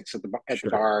until 6 at the Sure.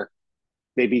 bar,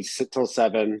 maybe till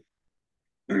 7.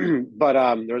 But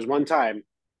there was one time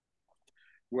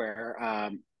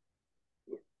where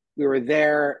we were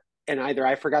there, and either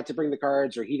I forgot to bring the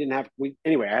cards or he didn't have.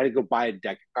 Anyway, I had to go buy a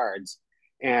deck of cards,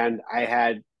 and I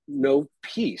had no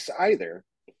piece either.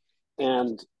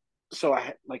 And so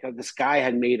this guy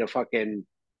had made a fucking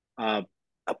uh,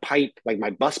 a pipe, like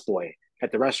my busboy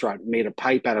at the restaurant made a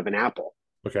pipe out of an apple.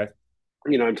 Okay.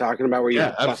 You know what I'm talking about, where you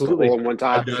Yeah, bust a hole absolutely. in one I've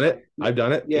top. done it. I've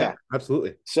done it. Yeah, Yeah.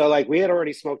 absolutely. So like we had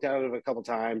already smoked out of it a couple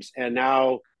times, and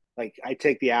now like I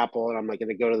take the apple and I'm like going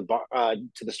to go to the bar,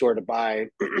 to the store to buy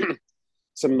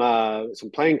some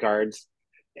playing cards.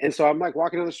 And so I'm like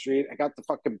walking down the street. I got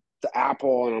the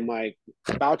apple, and I'm like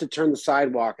about to turn the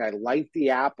sidewalk. I light the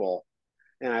apple,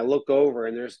 and I look over,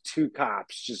 and there's 2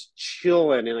 cops just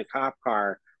chilling in a cop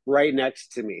car right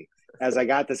next to me as I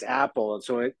got this apple. And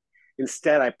so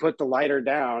instead, I put the lighter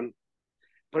down,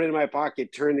 put it in my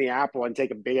pocket, turn the apple, and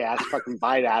take a big ass fucking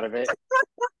bite out of it.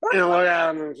 And I look at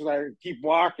him and just like keep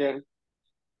walking,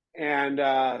 and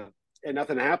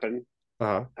nothing happened.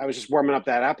 Uh-huh. I was just warming up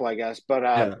that apple, I guess. But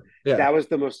Yeah. Yeah. that was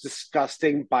the most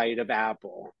disgusting bite of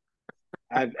apple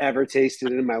I've ever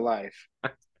tasted in my life.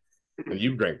 And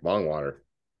you drank bong water.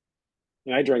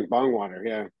 And I drank bong water.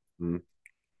 Yeah. Mm.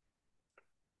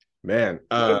 Man.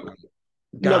 No,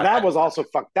 God. that was also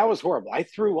fucked. That was horrible. I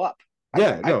threw up.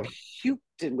 Yeah, I no. puked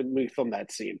when we filmed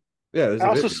that scene. Yeah, there's I a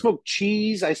also video. smoked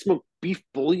cheese. I smoked beef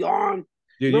bouillon.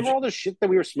 Dude, Remember all the shit that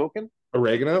we were smoking?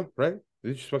 oregano, right?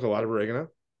 Did you smoke a lot of oregano?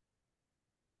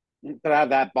 But I had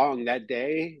that bong that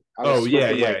day. I was Oh, yeah,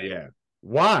 smoking yeah, like yeah. I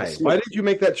Why? Why smoked. did you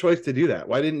make that choice to do that?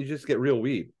 Why didn't you just get real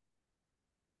weed?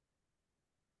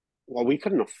 Well, we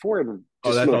couldn't afford to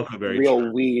Oh, that's smoke also very true.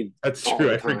 real weed That's all true.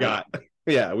 the I time. forgot.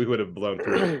 Yeah, we would have blown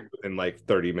through it in like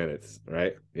 30 minutes,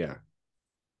 right? Yeah.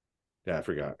 Yeah, I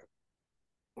forgot.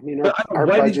 I mean, But our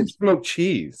why did you budget smoke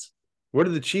cheese? Where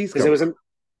did the cheese because it come was from? in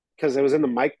because it was in the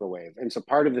microwave, and so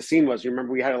part of the scene was you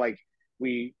remember we had to like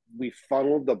we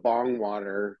funneled the bong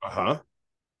water Uh-huh.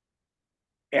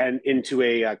 and into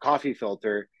a coffee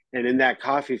filter, and in that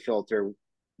coffee filter,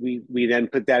 we then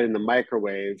put that in the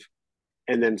microwave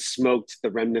and then smoked the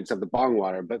remnants of the bong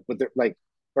water. But like,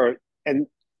 or and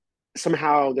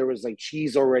somehow there was like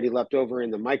cheese already left over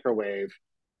in the microwave,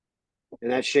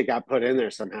 and that shit got put in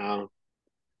there somehow.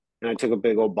 And I took a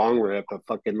big old bong rip of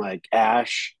fucking like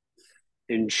ash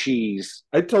and cheese.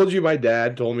 I told you my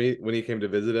dad told me when he came to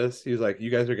visit us, he was like,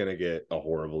 "You guys are gonna get a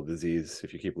horrible disease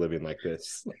if you keep living like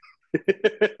this."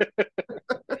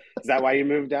 Is that why you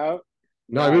moved out?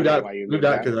 No, I No, I moved know out why you moved moved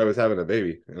out out. because I was having a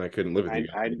baby and I couldn't live with you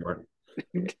guys I anymore.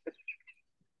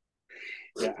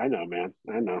 yeah, I know, man.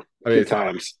 I know. I mean, Good it's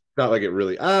times. not like it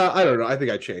really. I don't know. I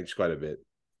think I changed quite a bit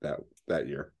that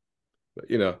year, but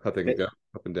you know how things go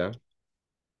up and down.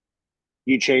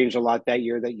 You changed a lot that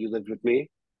year that you lived with me.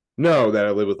 No, that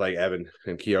I live with like Evan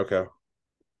and Kyoko.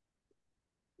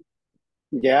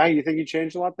 Yeah, you think you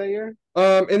changed a lot that year?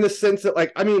 In the sense that,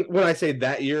 like, I mean, when I say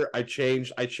that year, I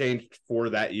changed for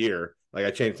that year. Like,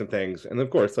 I changed some things, and of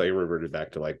course, like, reverted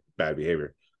back to like bad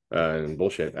behavior and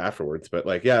bullshit afterwards. But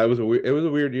like, yeah, it was a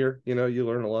weird year. You know, you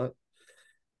learn a lot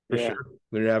for Yeah. sure.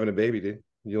 When you're having a baby, dude,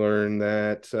 you learn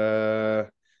that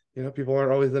you know people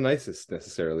aren't always the nicest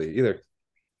necessarily either.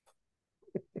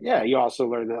 Yeah, you also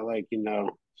learn that like,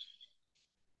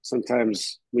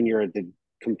 sometimes when you're the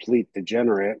complete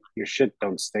degenerate, your shit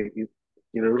don't stink. You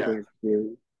know, Yeah, like,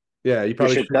 yeah. You your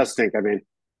shit does stink. I mean,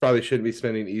 probably shouldn't be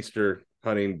spending Easter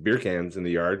hunting beer cans in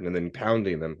the yard and then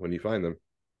pounding them when you find them.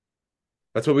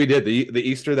 That's what we did. The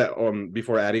Easter that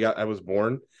before I was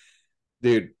born,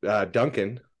 dude.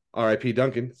 Duncan, R.I.P.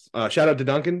 Duncan. Shout out to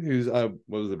Duncan, who's what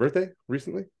was the birthday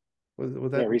recently? Was yeah,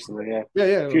 that? recently, yeah. Yeah, A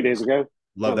yeah. few days ago.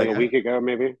 Love Not like that a guy. week ago,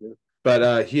 maybe. Yeah.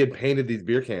 But he had painted these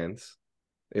beer cans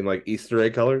in like Easter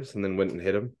egg colors, and then went and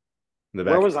hit them in the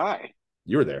Where back. was I?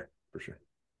 You were there for sure.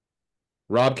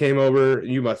 Rob came over.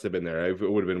 You must have been there. It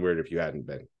would have been weird if you hadn't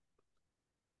been.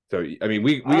 So I mean,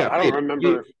 we got I don't paid.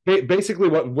 remember. Basically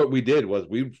what we did was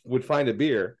we would find a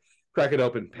beer, crack it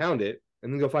open, pound it,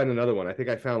 and then go find another one. I think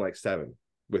I found like 7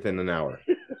 within an hour,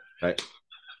 right?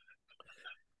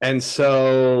 And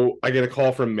so I get a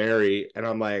call from Mary, and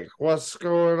I'm like, "What's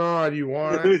going on? You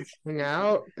want to hang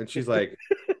out?" And she's like,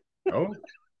 "No."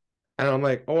 And I'm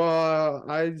like, "Oh,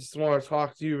 I just want to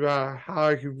talk to you about how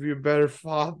I could be a better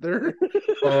father."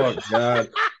 Oh God.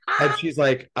 And she's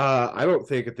like, I don't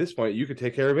think at this point you could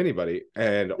take care of anybody.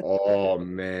 And oh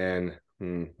man,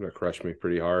 that crushed me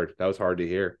pretty hard. That was hard to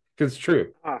hear. Because it's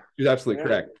true. Ah, She's absolutely yeah.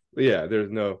 correct. But yeah, there's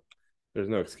no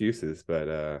excuses.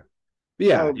 But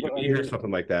yeah, Oh, but I you hear mean,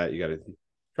 something like that, you gotta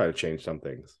try to change some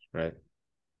things, right?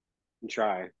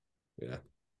 try. Yeah.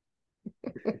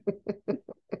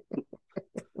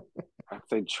 I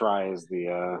think try is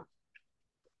What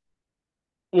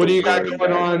the do you got word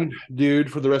going that. on,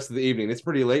 dude, for the rest of the evening? It's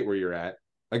pretty late where you're at.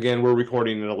 Again, we're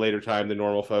recording at a later time than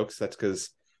normal, folks. That's because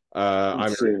I'm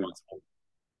Let's see. irresponsible.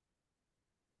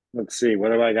 Let's see.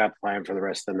 What have I got planned for the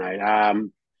rest of the night?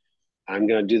 I'm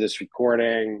gonna do this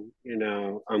recording.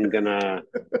 I'm gonna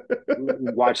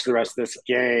watch the rest of this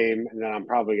game, and then I'm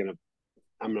gonna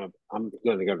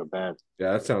go to bed.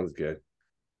 Yeah, that sounds good.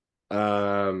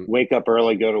 Wake up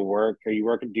early, go to work. Are you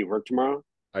working? Do you work tomorrow?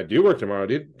 I do work tomorrow,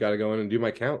 dude. Got to go in and do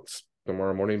my counts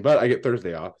tomorrow morning, but I get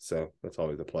Thursday off, so that's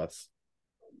always a plus.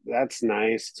 That's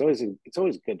nice. It's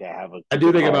always good to have a I do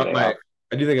good think about holiday my off.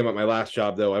 I do think about my last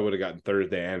job though. I would have gotten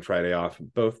Thursday and Friday off,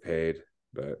 both paid,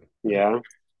 but Yeah.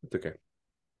 it's okay.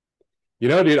 You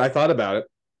know, dude, I thought about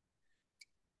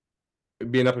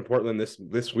it being up in Portland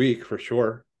this week for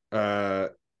sure.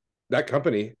 that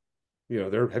company,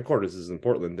 their headquarters is in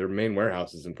Portland. Their main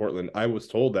warehouse is in Portland. I was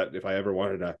told that if I ever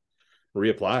wanted to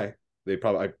reapply,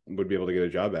 I would be able to get a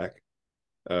job back.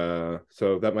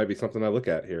 So that might be something I look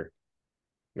at here,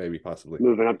 maybe possibly.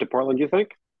 Moving up to Portland, you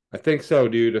think? I think so,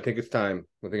 dude. I think it's time.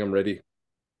 I think I'm ready.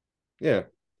 Yeah,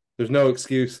 there's no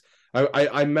excuse.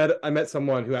 I met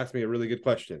someone who asked me a really good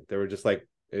question. They were just like,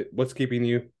 "What's keeping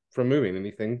you from moving?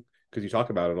 Anything?" Because you talk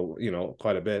about it,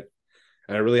 quite a bit,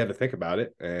 and I really had to think about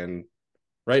it. And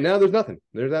right now, there's nothing.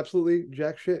 There's absolutely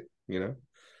jack shit.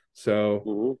 So,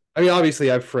 Mm-hmm. I mean, obviously,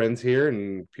 I have friends here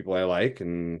and people I like,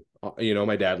 and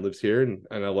my dad lives here, and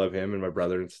I love him and my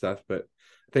brother and stuff. But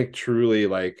I think truly,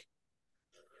 like,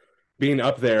 being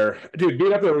up there, dude,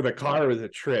 being up there with a car was a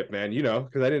trip, man,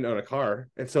 because I didn't own a car.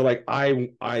 And so like I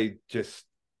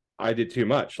did too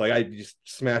much. Like I just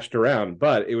smashed around,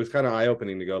 but it was kind of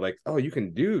eye-opening to go like, oh, you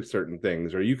can do certain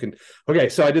things, or you can. Okay,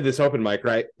 so I did this open mic,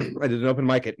 right? I did an open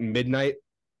mic at midnight.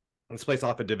 This place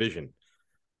off a Division.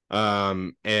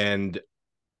 And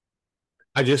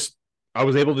I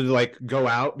was able to like go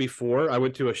out before I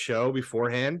went to a show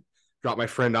beforehand, drop my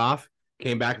friend off,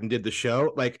 came back and did the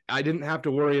show. Like I didn't have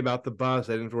to worry about the bus.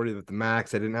 I didn't have to worry about the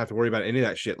max. I didn't have to worry about any of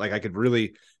that shit. Like I could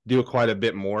really do quite a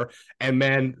bit more. And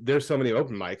man, there's so many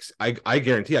open mics. I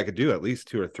guarantee I could do at least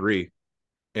 2 or 3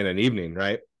 in an evening,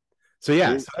 right? So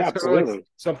yeah, so that's kind of like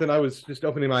something I was just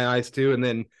opening my eyes to. And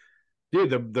then, dude,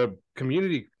 the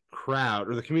community crowd,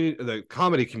 or the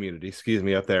comedy community, excuse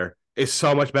me, up there is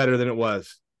so much better than it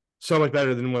was. So much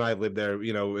better than when I lived there,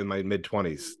 in my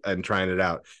mid-20s and trying it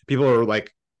out. People are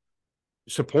like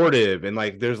supportive, and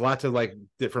like there's lots of like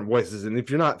different voices, and if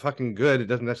you're not fucking good, it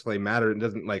doesn't necessarily matter. It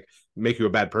doesn't like make you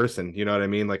a bad person, you know what I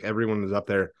mean? Like everyone is up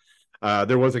there.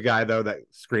 There was a guy though that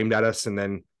screamed at us and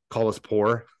then called us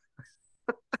poor.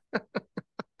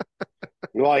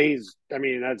 Well,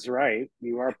 that's right.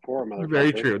 You are poor, motherfucker.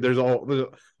 Very true. There's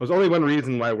only one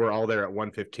reason why we're all there at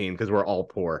 1:15, because we're all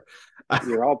poor.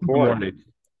 You're all poor.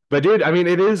 But dude, I mean,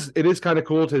 it is kind of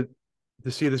cool to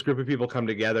see this group of people come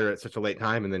together at such a late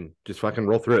time and then just fucking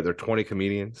roll through it. There are 20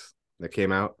 comedians that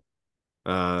came out.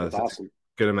 That's awesome.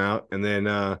 Good amount. And then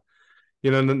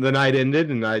the night ended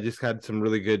and I just had some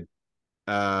really good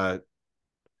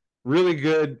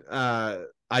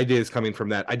ideas coming from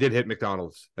that. I did hit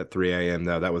McDonald's at 3 a.m.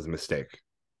 though. That was a mistake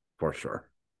for sure.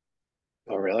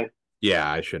 Oh, really? Yeah,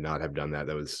 I should not have done that.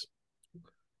 That was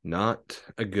not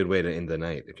a good way to end the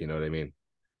night, if you know what I mean.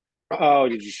 Oh,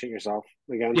 did you shit yourself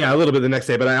again? Yeah, a little bit the next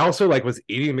day, but I also like was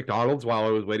eating McDonald's while I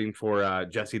was waiting for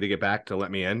Jesse to get back to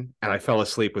let me in, and I fell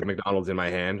asleep with McDonald's in my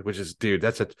hand, which is, dude,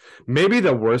 that's maybe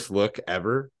the worst look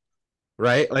ever,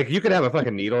 right? Like you could have a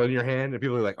fucking needle in your hand, and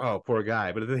people are like, "Oh, poor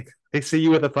guy," but if they see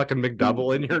you with a fucking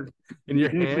McDouble in your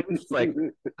hand, it's like,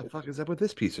 what the fuck is up with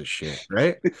this piece of shit,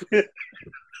 right?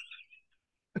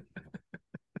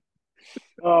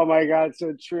 Oh my god,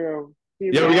 so true.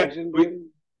 Yeah,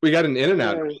 we got an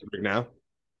In-N-Out now.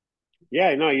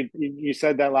 Yeah, no, you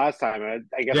said that last time.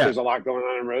 I guess there's a lot going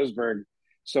on in Roseburg,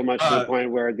 so much to the point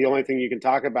where the only thing you can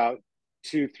talk about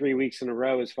 2-3 weeks in a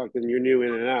row is fucking your new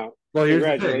In-N-Out. Well,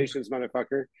 congratulations,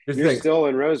 motherfucker. You're still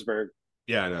in Roseburg.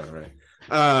 Yeah, I know, right?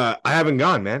 I haven't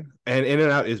gone, man. And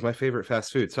In-N-Out is my favorite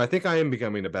fast food, so I think I am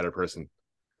becoming a better person.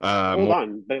 Hold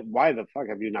on, but why the fuck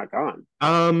have you not gone?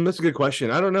 That's a good question.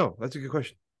 I don't know. That's a good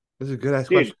question. That's a good ass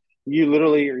question. You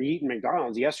literally are eating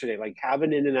McDonald's yesterday. Like, have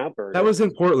an In-N-Out burger. That was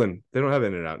in Portland. They don't have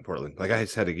In-N-Out in Portland. Like, I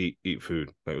just had to eat food.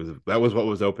 That was what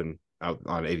was open out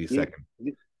on 82nd.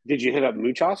 Did you hit up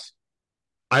Muchos?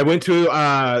 I went to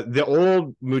the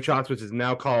old Muchos, which is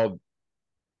now called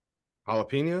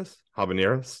Habaneros.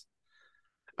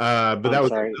 But that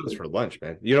was for lunch,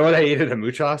 man. You know what I ate at a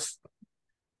Muchos?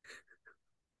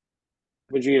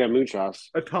 What'd you eat at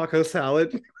Muchos? A taco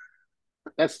salad.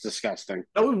 That's disgusting.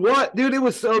 That was what, dude? It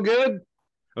was so good.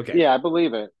 Okay. Yeah, I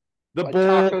believe it. The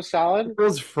taco salad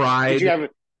was fried.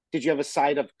 Did you have a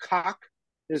side of cock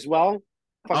as well?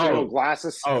 Fucking little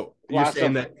glasses. Oh, you're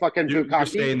saying that fucking you're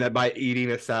saying that by eating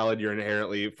a salad you're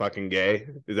inherently fucking gay?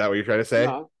 Is that what you're trying to say?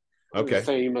 No, okay. Just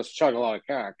saying you must chug a lot of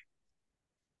cock.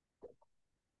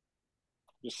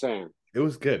 Just saying. It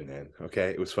was good, man. Okay,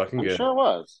 it was fucking good. I'm sure it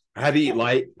was. I had to eat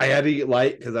light.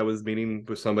 Because I was meeting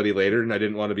with somebody later, and I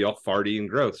didn't want to be all farty and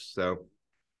gross. So,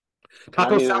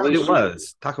 taco salad it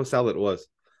was.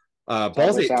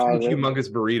 Balls ate 2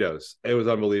 humongous burritos. It was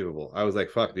unbelievable. I was like,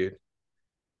 "Fuck, dude."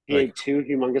 He ate 2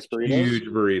 humongous burritos. Huge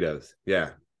burritos. Yeah.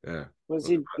 Does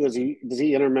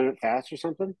he intermittent fast or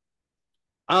something?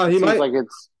 He might.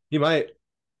 He might.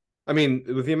 I mean,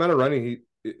 with the amount of running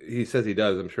he says he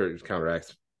does, I'm sure it just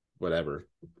counteracts whatever,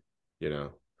 I mean,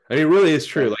 it really is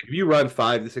true. Like if you run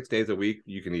 5 to 6 days a week,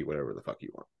 you can eat whatever the fuck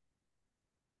you want.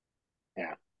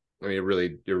 Yeah. I mean, it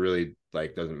really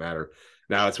like doesn't matter.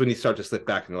 Now it's when you start to slip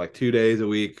back into like 2 days a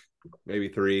week, maybe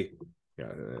three.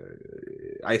 Yeah,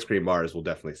 ice cream bars will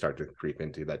definitely start to creep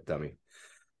into that dummy.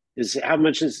 Is how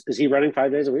much is he running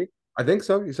 5 days a week? I think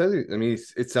so. He says. I mean,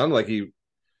 it sounded like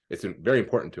it's very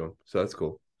important to him, so that's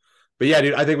cool. But yeah,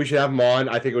 dude, I think we should have him on.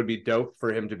 I think it would be dope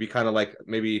for him to be kind of like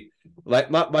maybe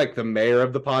like not like the mayor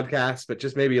of the podcast, but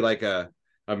just maybe like a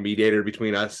mediator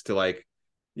between us to like,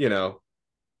 you know,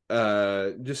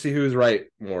 just see who's right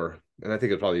more. And I think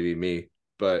it'd probably be me.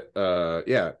 But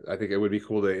yeah, I think it would be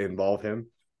cool to involve him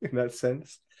in that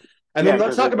sense. And Yeah, then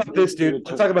let's because talk about this, dude. would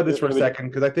Let's talk about this for a it would, second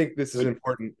because I think this is would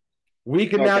important. We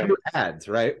can now okay. do ads,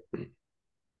 right?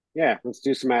 Yeah, let's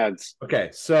do some ads. Okay,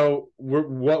 so what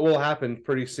will happen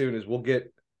pretty soon is we'll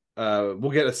get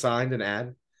assigned an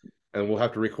ad and we'll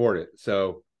have to record it.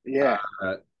 So, Yeah.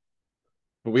 but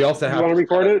we also You have want to to.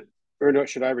 record it? Or no,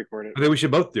 should I record it? I think we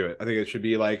should both do it. I think it should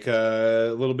be like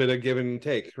a little bit of give and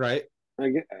take, right? I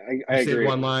You say agree.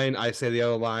 one line, I say the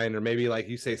other line, or maybe like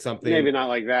you say something, Maybe not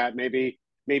like that. Maybe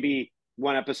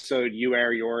one episode you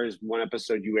air yours, one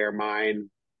episode you air mine.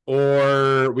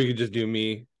 or we could just do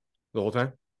me the whole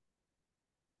time.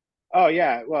 Oh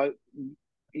yeah, well,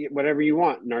 whatever you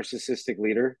want, narcissistic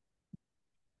leader.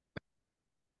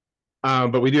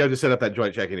 But we do have to set up that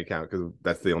joint checking account because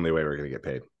that's the only way we're going to get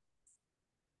paid.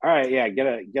 All right, yeah,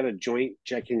 get a joint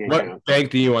checking What account.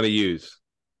 bank do you want to use?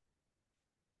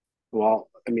 Well,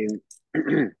 I mean,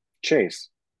 Chase,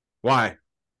 Why?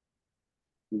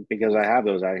 because I have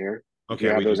those out here. Do Okay,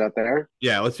 you have those out there?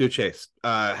 yeah, let's do a Chase.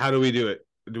 How do we do it?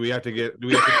 Do we have to get? Do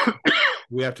we have to?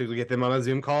 We have to get them on a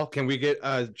Zoom call. Can we get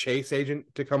a Chase agent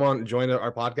to come on and join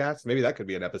our podcast? Maybe that could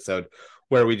be an episode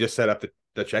where we just set up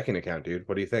the checking account, dude.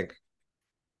 What do you think?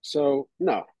 So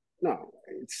no,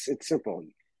 it's simple.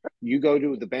 You go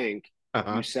to the bank,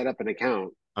 Uh-huh. you set up an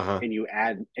account, Uh-huh. and you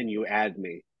add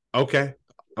me, Okay.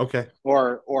 Okay.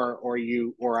 or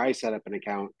I set up an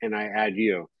account and I add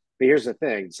you. But here's the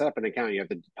thing: set up an account, you have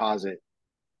to deposit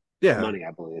Yeah, money,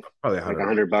 I believe, probably like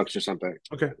 100. $100 or something.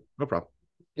 Okay, no problem.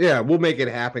 Yeah, we'll make it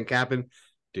happen, Captain.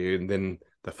 Dude, and then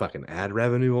the fucking ad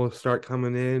revenue will start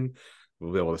coming in.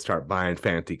 We'll be able to start buying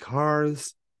fancy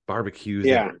cars, barbecues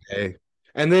Yeah, every day.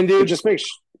 And then, but dude, just make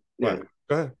yeah. what?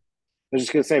 Go ahead. I was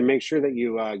just gonna say, make sure that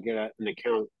you get an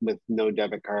account with no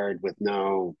debit card, with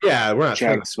no Yeah, we're not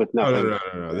spending. checks, with Oh, no, nothing. no, no,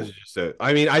 no, no. Yeah. This is just a.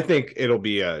 I mean, I think it'll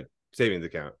be a savings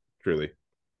account, truly,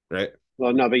 right?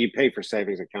 Well, no, but you pay for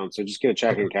savings accounts, so just get a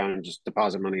checking account and just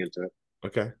deposit money into it.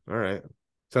 Okay, all right.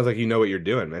 Sounds like you know what you're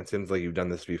doing, man. Seems like you've done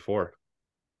this before.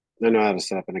 I know how to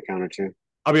set up an account or two.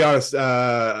 I'll be honest.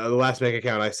 The last bank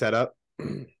account I set up,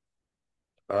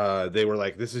 they were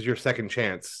like, "This is your second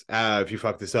chance. If you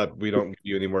fuck this up, we don't give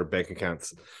you any more bank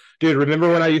accounts." Dude,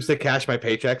 remember when I used to cash my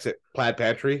paychecks at Plaid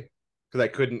Pantry because I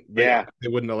couldn't? Yeah, They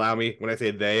wouldn't allow me. When I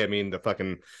say they, I mean the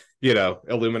fucking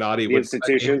Illuminati the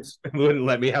institutions. wouldn't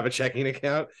let me have a checking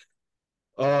account.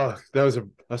 Oh, that was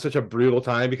such a brutal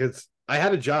time because I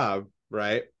had a job,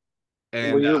 right? Were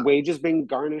And your wages being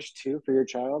garnished too for your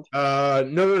child?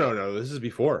 no. This is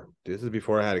before. This is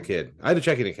before I had a kid. I had a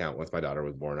checking account once my daughter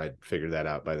was born. I figured that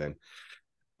out by then.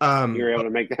 You were able to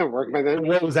make that work by then.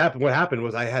 What happened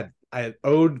was I had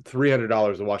owed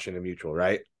 $300 to Washington Mutual,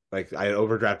 right? Like I had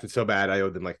overdrafted so bad I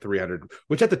owed them like 300,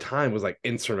 which at the time was like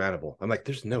insurmountable. I'm like,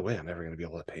 there's no way I'm ever going to be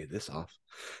able to pay this off.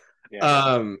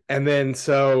 Yeah. And then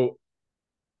so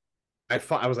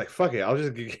I was like, fuck it, I'll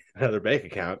just get another bank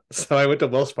account. So I went to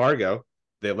Wells Fargo.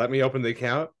 They let me open the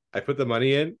account. I put the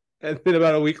money in, and then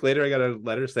about a week later, I got a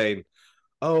letter saying,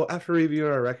 "Oh, after reviewing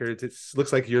our records, it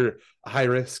looks like you're high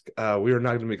risk. We are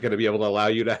not going to be able to allow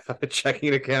you to have a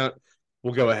checking account.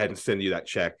 We'll go ahead and send you that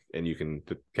check, and you can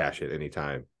cash it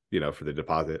anytime, for the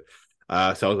deposit." So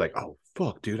I was like, "Oh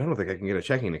fuck, dude, I don't think I can get a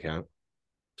checking account."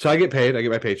 So I get paid. I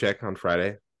get my paycheck on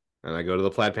Friday, and I go to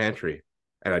the Plaid Pantry,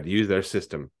 and I'd use their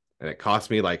system, and it cost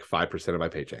me like 5% of my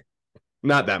paycheck.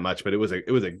 Not that much, but it was a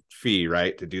fee,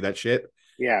 right, to do that shit.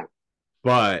 Yeah.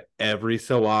 But every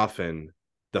so often,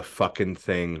 the fucking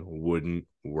thing wouldn't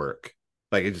work.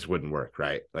 Like it just wouldn't work,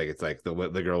 right? Like it's like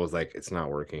the girl was like, "It's not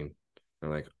working."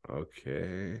 I'm like,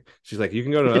 "Okay." She's like, "You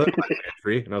can go to another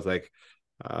pantry," and I was like,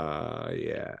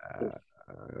 yeah,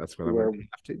 that's what I'm gonna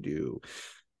have to do."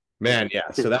 Man, yeah.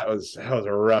 So that was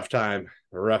a rough time,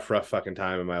 a rough fucking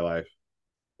time in my life.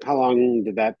 How long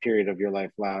did that period of your life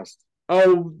last?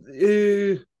 Oh,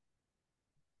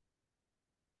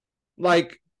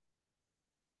 like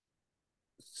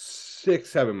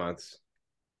 6-7 months.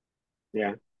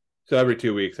 Yeah. So every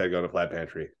 2 weeks, I'd go to Plaid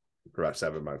Pantry for about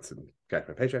 7 months and catch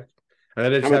my paycheck.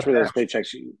 And then how much were those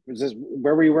paychecks?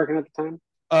 Where were you working at the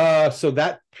time? So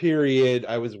that period,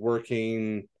 I was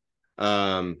working.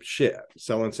 Shit,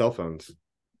 selling cell phones.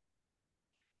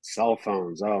 Cell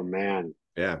phones. Oh man,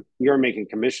 Yeah. you're making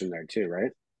commission there too,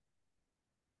 right?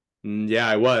 Yeah,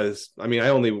 I was. I mean, I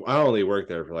only worked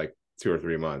there for like 2 or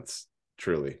 3 months,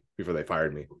 truly, before they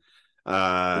fired me.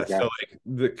 Okay. So like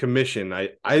the commission, I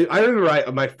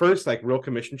remember my first like real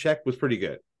commission check was pretty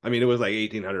good. I mean, it was like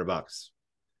 $1,800,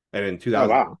 and in Oh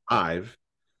wow. 2005,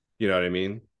 you know what I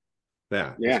mean?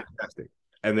 Yeah, it's Yeah. fantastic.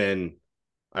 And then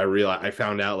I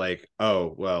found out like,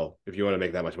 oh well, if you want to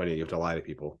make that much money, you have to lie to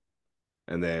people.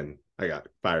 And then I got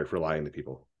fired for lying to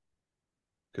people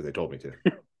because they told me to.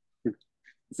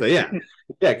 So yeah,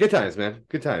 yeah, good times, man.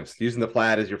 Good times. Using the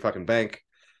Plaid as your fucking bank.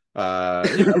 You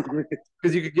know,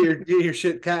 because you could get your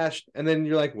shit cashed, and then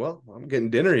you're like, well, I'm getting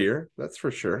dinner here. That's for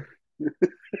sure.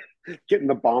 Getting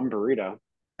the bomb burrito.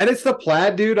 And it's the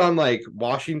Plaid, dude, on like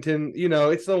Washington. You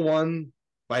know, it's the one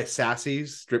by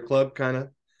Sassy's strip club, kind of.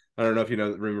 I don't know if you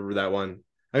remember that one.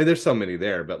 I mean, there's so many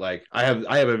there, but like I have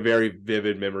a very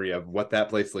vivid memory of what that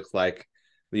place looks like.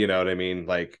 You know what I mean?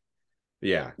 Like,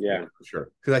 yeah, Yeah. for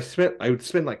sure. Because I would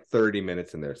spend like 30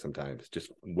 minutes in there sometimes,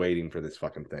 just waiting for this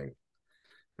fucking thing.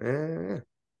 Eh.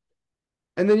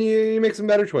 And then you make some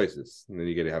better choices, and then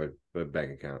you get to have a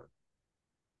bank account.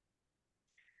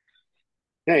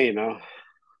 Yeah, you know,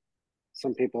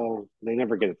 some people they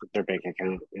never get their bank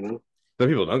account, you know. Some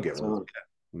people don't get one. So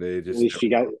They at just least you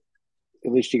got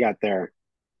at least you got there,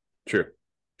 true,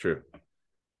 true.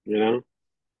 you know.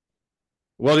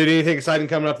 Well, did anything exciting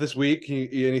coming up this week?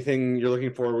 Anything you're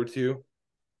looking forward to?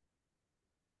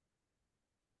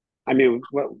 I mean,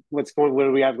 what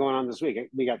do we have going on this week?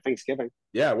 We got Thanksgiving.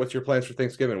 Yeah, what's your plans for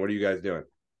Thanksgiving? What are you guys doing?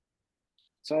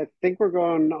 So I think we're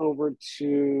going over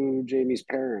to Jamie's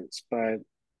parents, but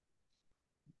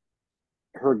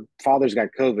her father's got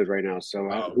COVID right now, so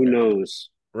Oh, who okay. knows?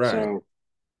 Right.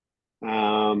 So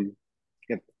um,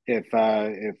 if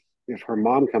if her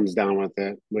mom comes down with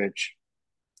it, which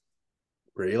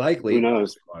Pretty who likely.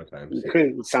 knows? A lot of times. Yeah.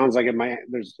 It sounds like it might.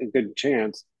 There's a good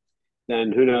chance.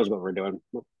 Then who knows what we're doing?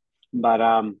 But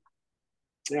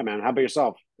yeah, man. How about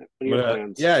yourself? What are your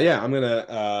plans? Yeah.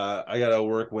 I gotta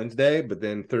work Wednesday, but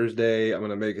then Thursday I'm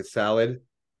gonna make a salad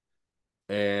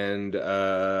and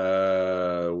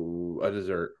a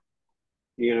dessert.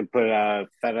 You gonna put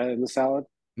feta in the salad?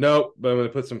 Nope, but I'm gonna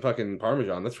put some fucking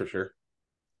Parmesan, that's for sure.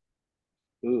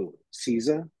 Ooh,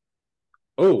 Caesar?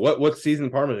 Oh, what's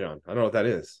seasoned Parmesan? I don't know what that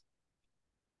is.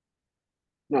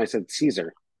 No, I said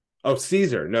Caesar. Oh,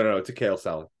 Caesar. No, it's a kale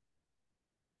salad.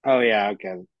 Oh yeah,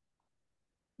 okay.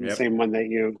 The Yep. same one that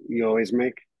you always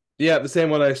make. Yeah, the same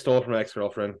one I stole from my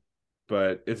ex-girlfriend,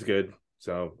 but it's good,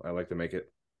 so I like to make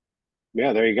it.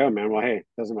 Yeah, there you go, man. Well, hey,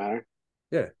 doesn't matter.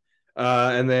 Yeah.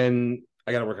 And then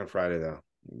I gotta work on Friday though.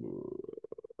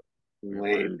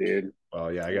 Lame, dude.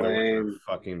 Well, yeah, I gotta work in a Lame.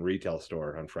 fucking retail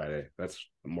store on Friday. That's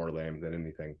more lame than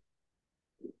anything.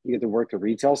 You get to work the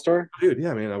retail store? Dude,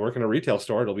 yeah, man, I work in a retail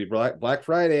store. It'll be Black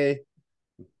Friday.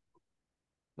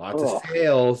 Lots of Oh,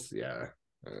 sales. Yeah.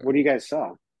 what do you guys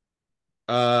sell?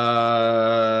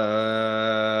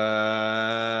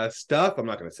 Stuff. I'm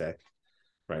not gonna say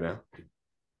right now.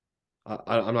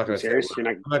 I'm not You gonna say. serious? I'm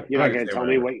You're not not gonna gonna say tell where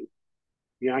I me work. what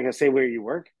you're not gonna say where you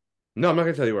work? No, I'm not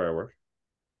gonna tell you where I work.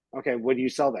 Okay, what do you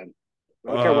sell then?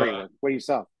 I don't care where you Uh, work. What do you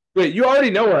sell? wait, you already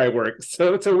know where I work,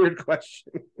 so it's a weird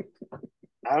question.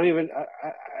 I don't even.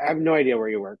 I have no idea where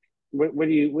you work. What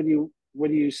do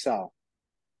you sell?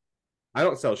 I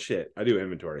don't sell shit. I do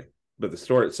inventory, but the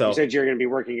store You itself. said you're going to be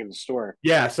working in the store.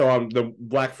 Yeah, so on the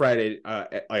Black Friday,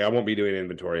 like I won't be doing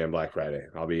inventory on Black Friday.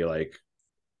 I'll be like,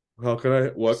 what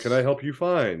can I help you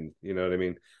find? You know what I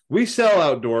mean? We sell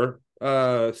outdoor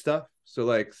stuff, so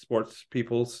like sports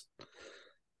people's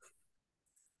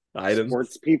items,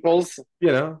 Sports peoples.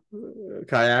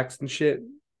 kayaks and shit,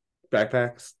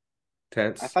 backpacks, I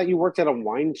tents. thought you worked at a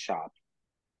wine shop.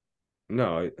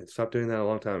 No, I stopped doing that a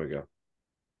long time ago.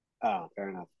 Oh, fair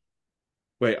enough.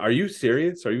 Wait, are you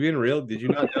serious? Are you being real? Did you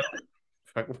not know?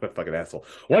 What a fucking asshole.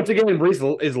 Once again,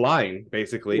 Brees is lying,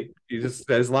 basically. He just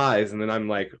says lies, and then I'm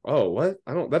like, oh, what?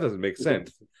 That doesn't make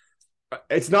sense.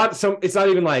 It's not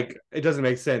even like it doesn't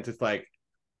make sense. It's like,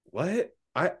 what?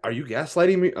 Are you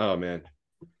gaslighting me? Oh man.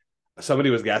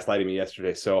 Somebody was gaslighting me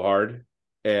yesterday so hard.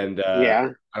 Yeah.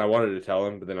 And I wanted to tell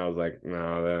him, but then I was like, no,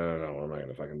 I'm not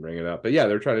gonna fucking bring it up. But yeah,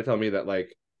 they're trying to tell me that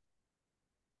like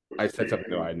I said something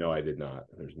no, I know I did not.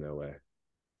 There's no way.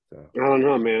 So I don't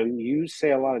know, man. You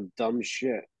say a lot of dumb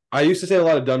shit. I used to say a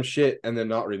lot of dumb shit and then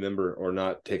not remember or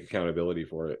not take accountability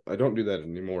for it. I don't do that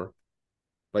anymore.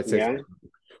 If I say Yeah. something,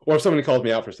 or if somebody calls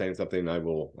me out for saying something, I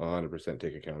will 100%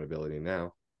 take accountability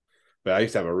now. But I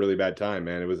used to have a really bad time,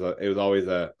 man. It was always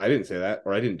I didn't say that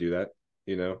or I didn't do that,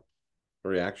 you know.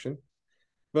 reaction.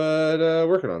 But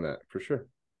working on that for sure.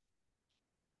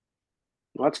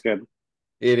 Well, that's good.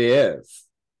 It is.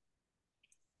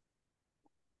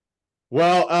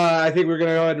 Well, I think we're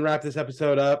gonna go ahead and wrap this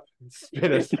episode up. It's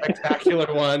been a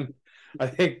spectacular one. I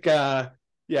think yeah,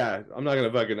 I'm not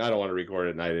gonna fucking I don't want to record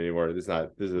at night anymore. This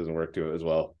doesn't work too as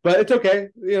well. But it's okay.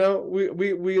 You know,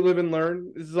 we live and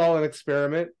learn. This is all an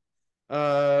experiment.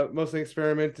 Mostly an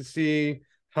experiment to see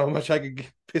how much I could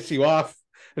piss you off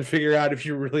and figure out if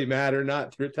you're really mad or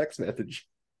not through a text message.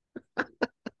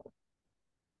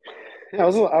 I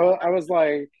was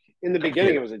like, in the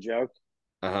beginning, it was a joke.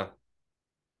 Uh-huh.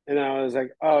 And I was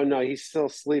like, oh no, he's still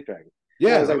sleeping. Yeah.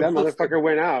 And I was like, that motherfucker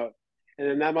went out. And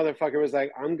then that motherfucker was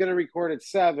like, I'm going to record at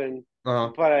 7.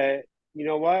 Uh-huh. But you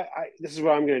know what? This is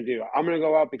what I'm going to do. I'm going to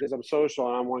go out because I'm social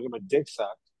and I want to get my dick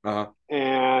sucked. Uh-huh.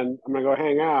 And I'm going to go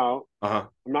hang out. Uh-huh.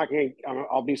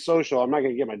 I'll be social. I'm not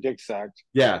going to get my dick sucked.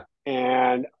 Yeah. But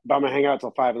I'm going to hang out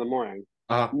till 5 a.m.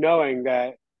 Knowing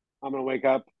that I'm going to wake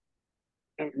up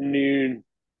at noon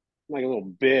like a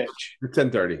little bitch.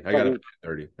 10:30. I got up at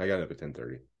 10:30. I got up at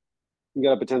 10:30. You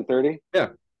got up at 10:30? Yeah.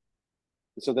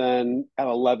 So then at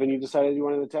 11, you decided you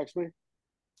wanted to text me?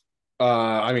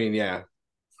 I mean, yeah.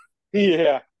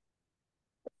 Yeah.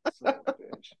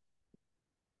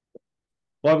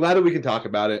 Well, I'm glad that we can talk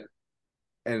about it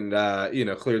and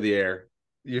clear the air.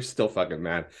 You're still fucking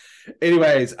mad.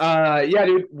 Anyways, yeah,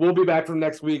 dude, we'll be back from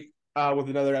next week with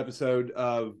another episode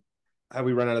of How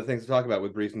We Run Out of Things to Talk About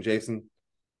with Brees and Jason.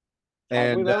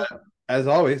 And as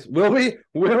always, will we?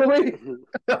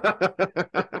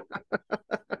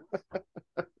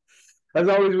 As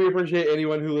always, we appreciate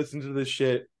anyone who listens to this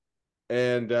shit.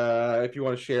 And if you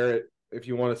want to share it, if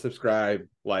you want to subscribe,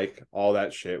 like all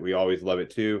that shit, we always love it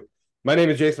too. My name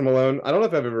is Jason Malone. I don't know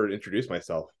if I've ever introduced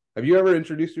myself. Have you ever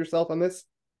introduced yourself on this?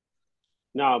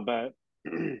 No, but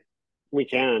we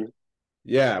can.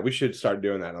 Yeah, we should start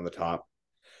doing that on the top.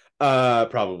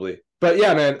 Probably. But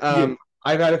yeah, man,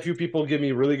 I've had a few people give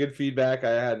me really good feedback. I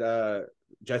had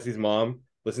Jesse's mom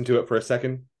listen to it for a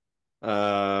second.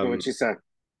 What'd she say?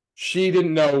 She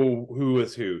didn't know who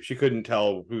was who. She couldn't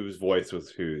tell whose voice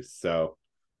was whose. So,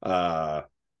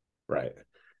 right.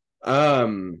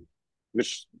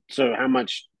 So how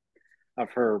much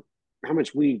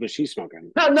weed was she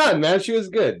smoking? None, man. She was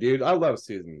good, dude. I love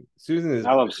Susan.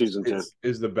 I love Susan too.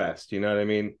 Is the best. You know what I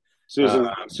mean?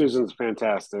 Susan's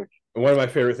fantastic. One of my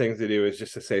favorite things to do is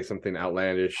just to say something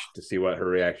outlandish to see what her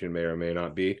reaction may or may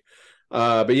not be.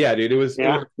 But yeah, dude, it was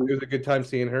a good time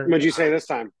seeing her. What'd you say this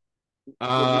time?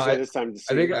 I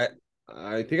think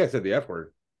I said the F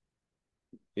word.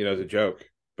 You know, as a joke.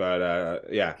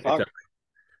 But yeah.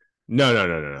 No.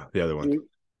 The other one.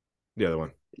 The other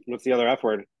one. What's the other F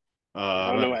word?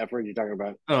 I don't know what F word you're talking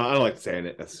about. I don't like saying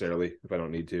it necessarily if I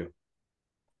don't need to.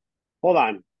 Hold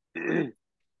on.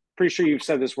 Pretty sure you've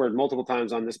said this word multiple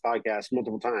times on this podcast,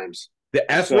 multiple times. The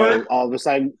F word? All of a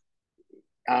sudden,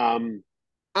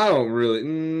 I don't really.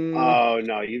 Oh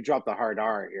no, you dropped the hard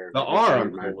R here. The R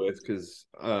I'm cool with because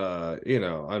I'm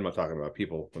not talking about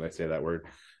people when I say that word.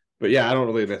 But yeah, I don't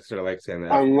really necessarily like saying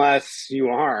that. Unless you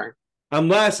are.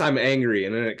 Unless I'm angry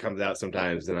and then it comes out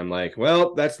sometimes, and I'm like,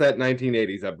 well, that's that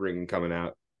 1980s upbringing coming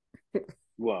out.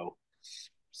 Whoa.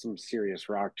 Some serious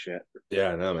rock shit.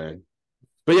 Yeah, no, man.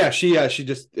 But yeah, she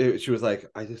was like,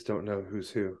 I just don't know who's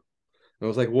who. And I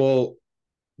was like, well,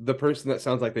 the person that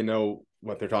sounds like they know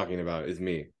what they're talking about is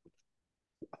me.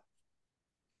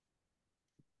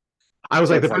 I was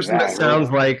like, the person that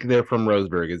sounds like they're from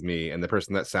Roseburg is me, and the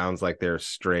person that sounds like they're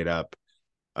straight up,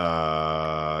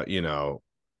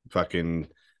 fucking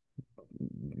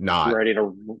not ready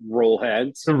to roll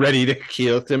heads, ready to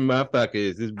kill some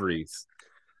motherfuckers is Brees.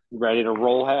 Ready to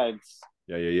roll heads.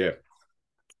 Yeah.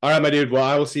 All right, my dude. Well,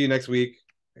 I will see you next week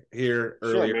here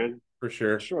earlier, man. For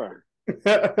sure. Sure.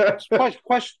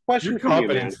 Question for you,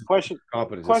 man.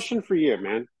 Question for you,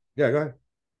 man. Yeah, go ahead.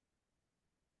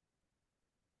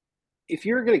 If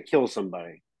you're going to kill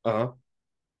somebody, how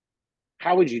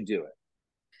would you do it?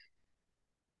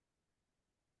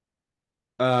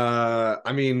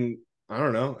 I mean, I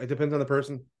don't know. It depends on the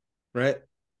person, right?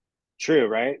 True,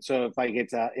 right? So if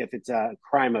it's a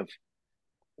crime of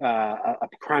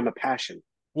passion.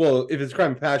 Well, if it's a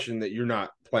crime of passion that you're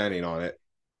not planning on it,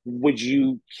 would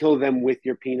you kill them with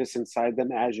your penis inside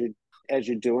them as you're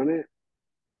doing it?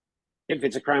 If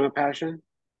it's a crime of passion,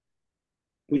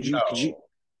 would you? No. Could you?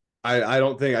 I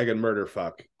don't think I can murder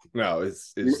fuck. No,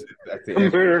 that's the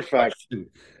murder fuck.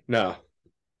 No,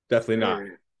 definitely not.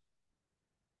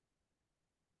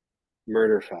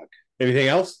 Murder fuck. Anything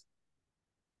else?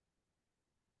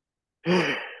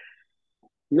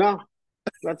 No,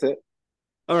 that's it.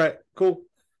 All right, cool.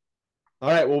 All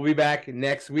right, we'll be back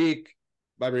next week.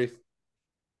 Bye, Breeze.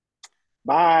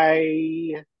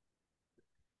 Bye.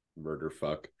 Murder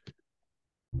fuck.